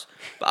in house.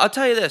 But I'll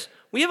tell you this: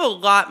 we have a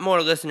lot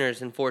more listeners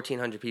than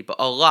 1,400 people.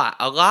 A lot.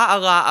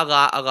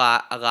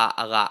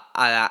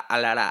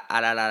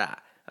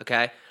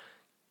 Okay,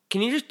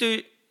 can you just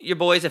do your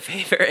boys a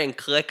favor and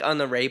click on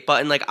the rate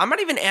button? I'm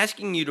not even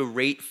asking you to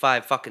rate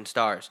 5 fucking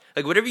stars.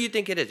 Whatever you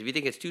think it is. If you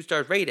think it's 2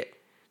 stars, rate it.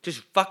 Just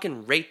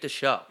fucking rate the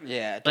show.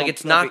 Yeah.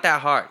 It's not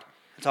that hard.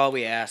 That's all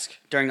we ask.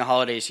 During the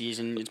holiday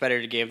season, it's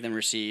better to give than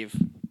receive.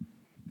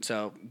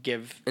 So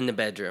give in the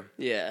bedroom.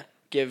 Yeah.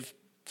 Give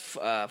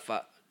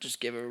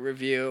just give a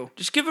review.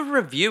 Just give a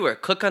review or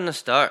click on the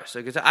stars.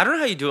 I don't know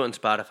how you do it on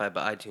Spotify,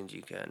 but iTunes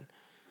you can.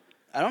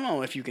 I don't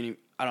know if you can.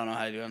 I don't know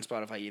how to do it on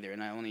Spotify either,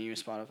 and I only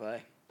use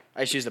Spotify.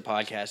 I just use the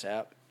podcast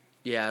app.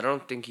 Yeah, I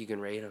don't think you can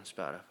rate on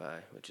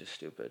Spotify, which is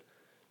stupid.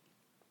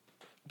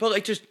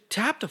 But just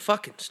tap the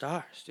fucking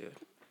stars, dude,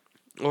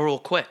 or we'll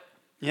quit.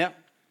 Yeah.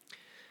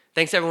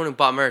 Thanks to everyone who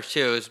bought merch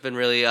too. It's been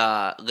really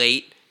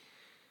late,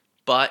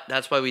 but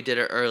that's why we did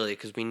it early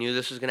because we knew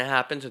this was gonna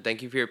happen. So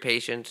thank you for your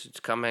patience. It's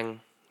coming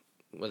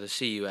with a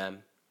CUM.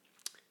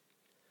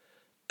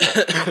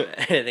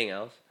 Anything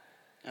else?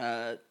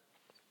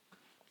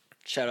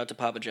 Shout out to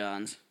Papa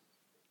John's.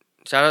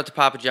 Shout out to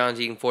Papa John's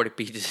eating 40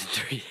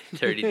 pizzas in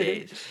 30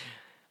 days.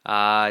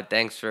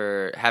 Thanks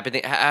for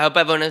I hope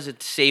everyone has a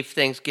safe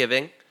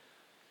Thanksgiving.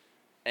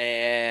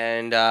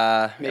 And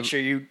make sure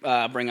you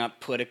bring up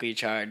politically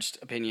charged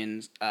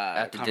opinions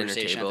at the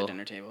conversation at the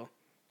dinner table.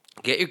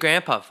 Get your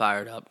grandpa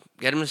fired up.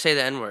 Get him to say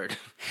the N-word.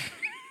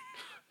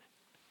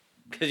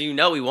 Because he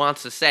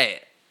wants to say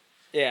it.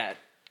 Yeah.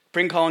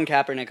 Bring Colin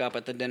Kaepernick up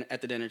at the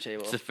dinner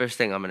table. It's the first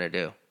thing I'm going to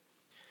do.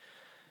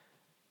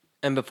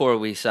 And before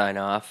we sign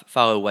off,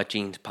 follow Wet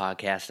Jeans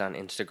Podcast on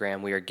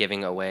Instagram. We are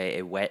giving away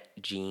a Wet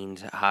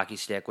Jeans hockey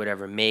stick,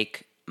 whatever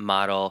make,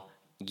 model,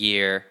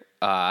 year,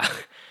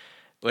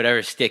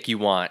 whatever stick you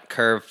want.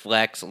 Curve,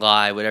 flex,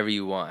 lie, whatever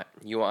you want.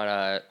 You want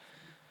a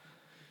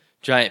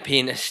giant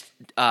penis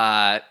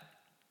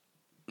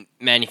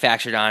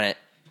manufactured on it,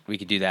 we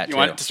could do that too. You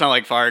want it to smell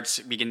like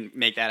farts, we can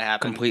make that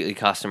happen. Completely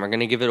custom. We're going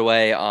to give it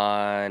away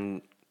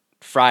on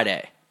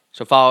Friday.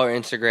 So follow our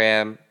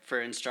Instagram.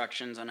 For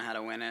instructions on how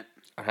to win it.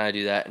 On how to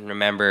do that. And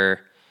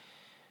remember,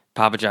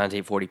 Papa John's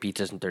ate 40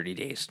 pizzas in 30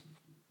 days.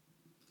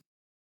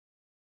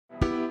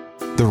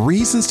 The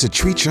reasons to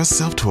treat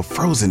yourself to a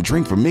frozen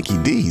drink from Mickey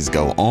D's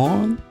go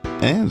on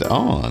and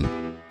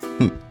on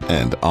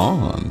and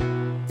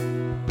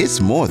on.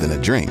 It's more than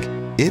a drink.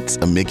 It's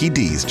a Mickey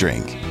D's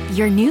drink.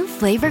 Your new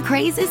flavor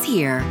craze is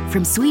here.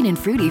 From sweet and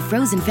fruity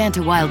frozen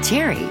Fanta Wild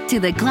Cherry to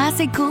the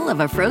classic cool of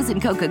a frozen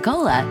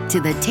Coca-Cola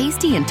to the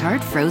tasty and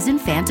tart frozen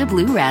Fanta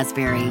Blue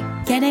Raspberry.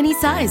 Get any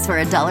size for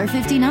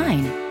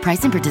 $1.59.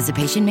 Price and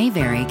participation may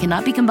vary.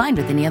 Cannot be combined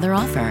with any other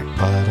offer.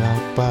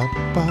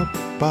 Ba-da-ba-ba-ba.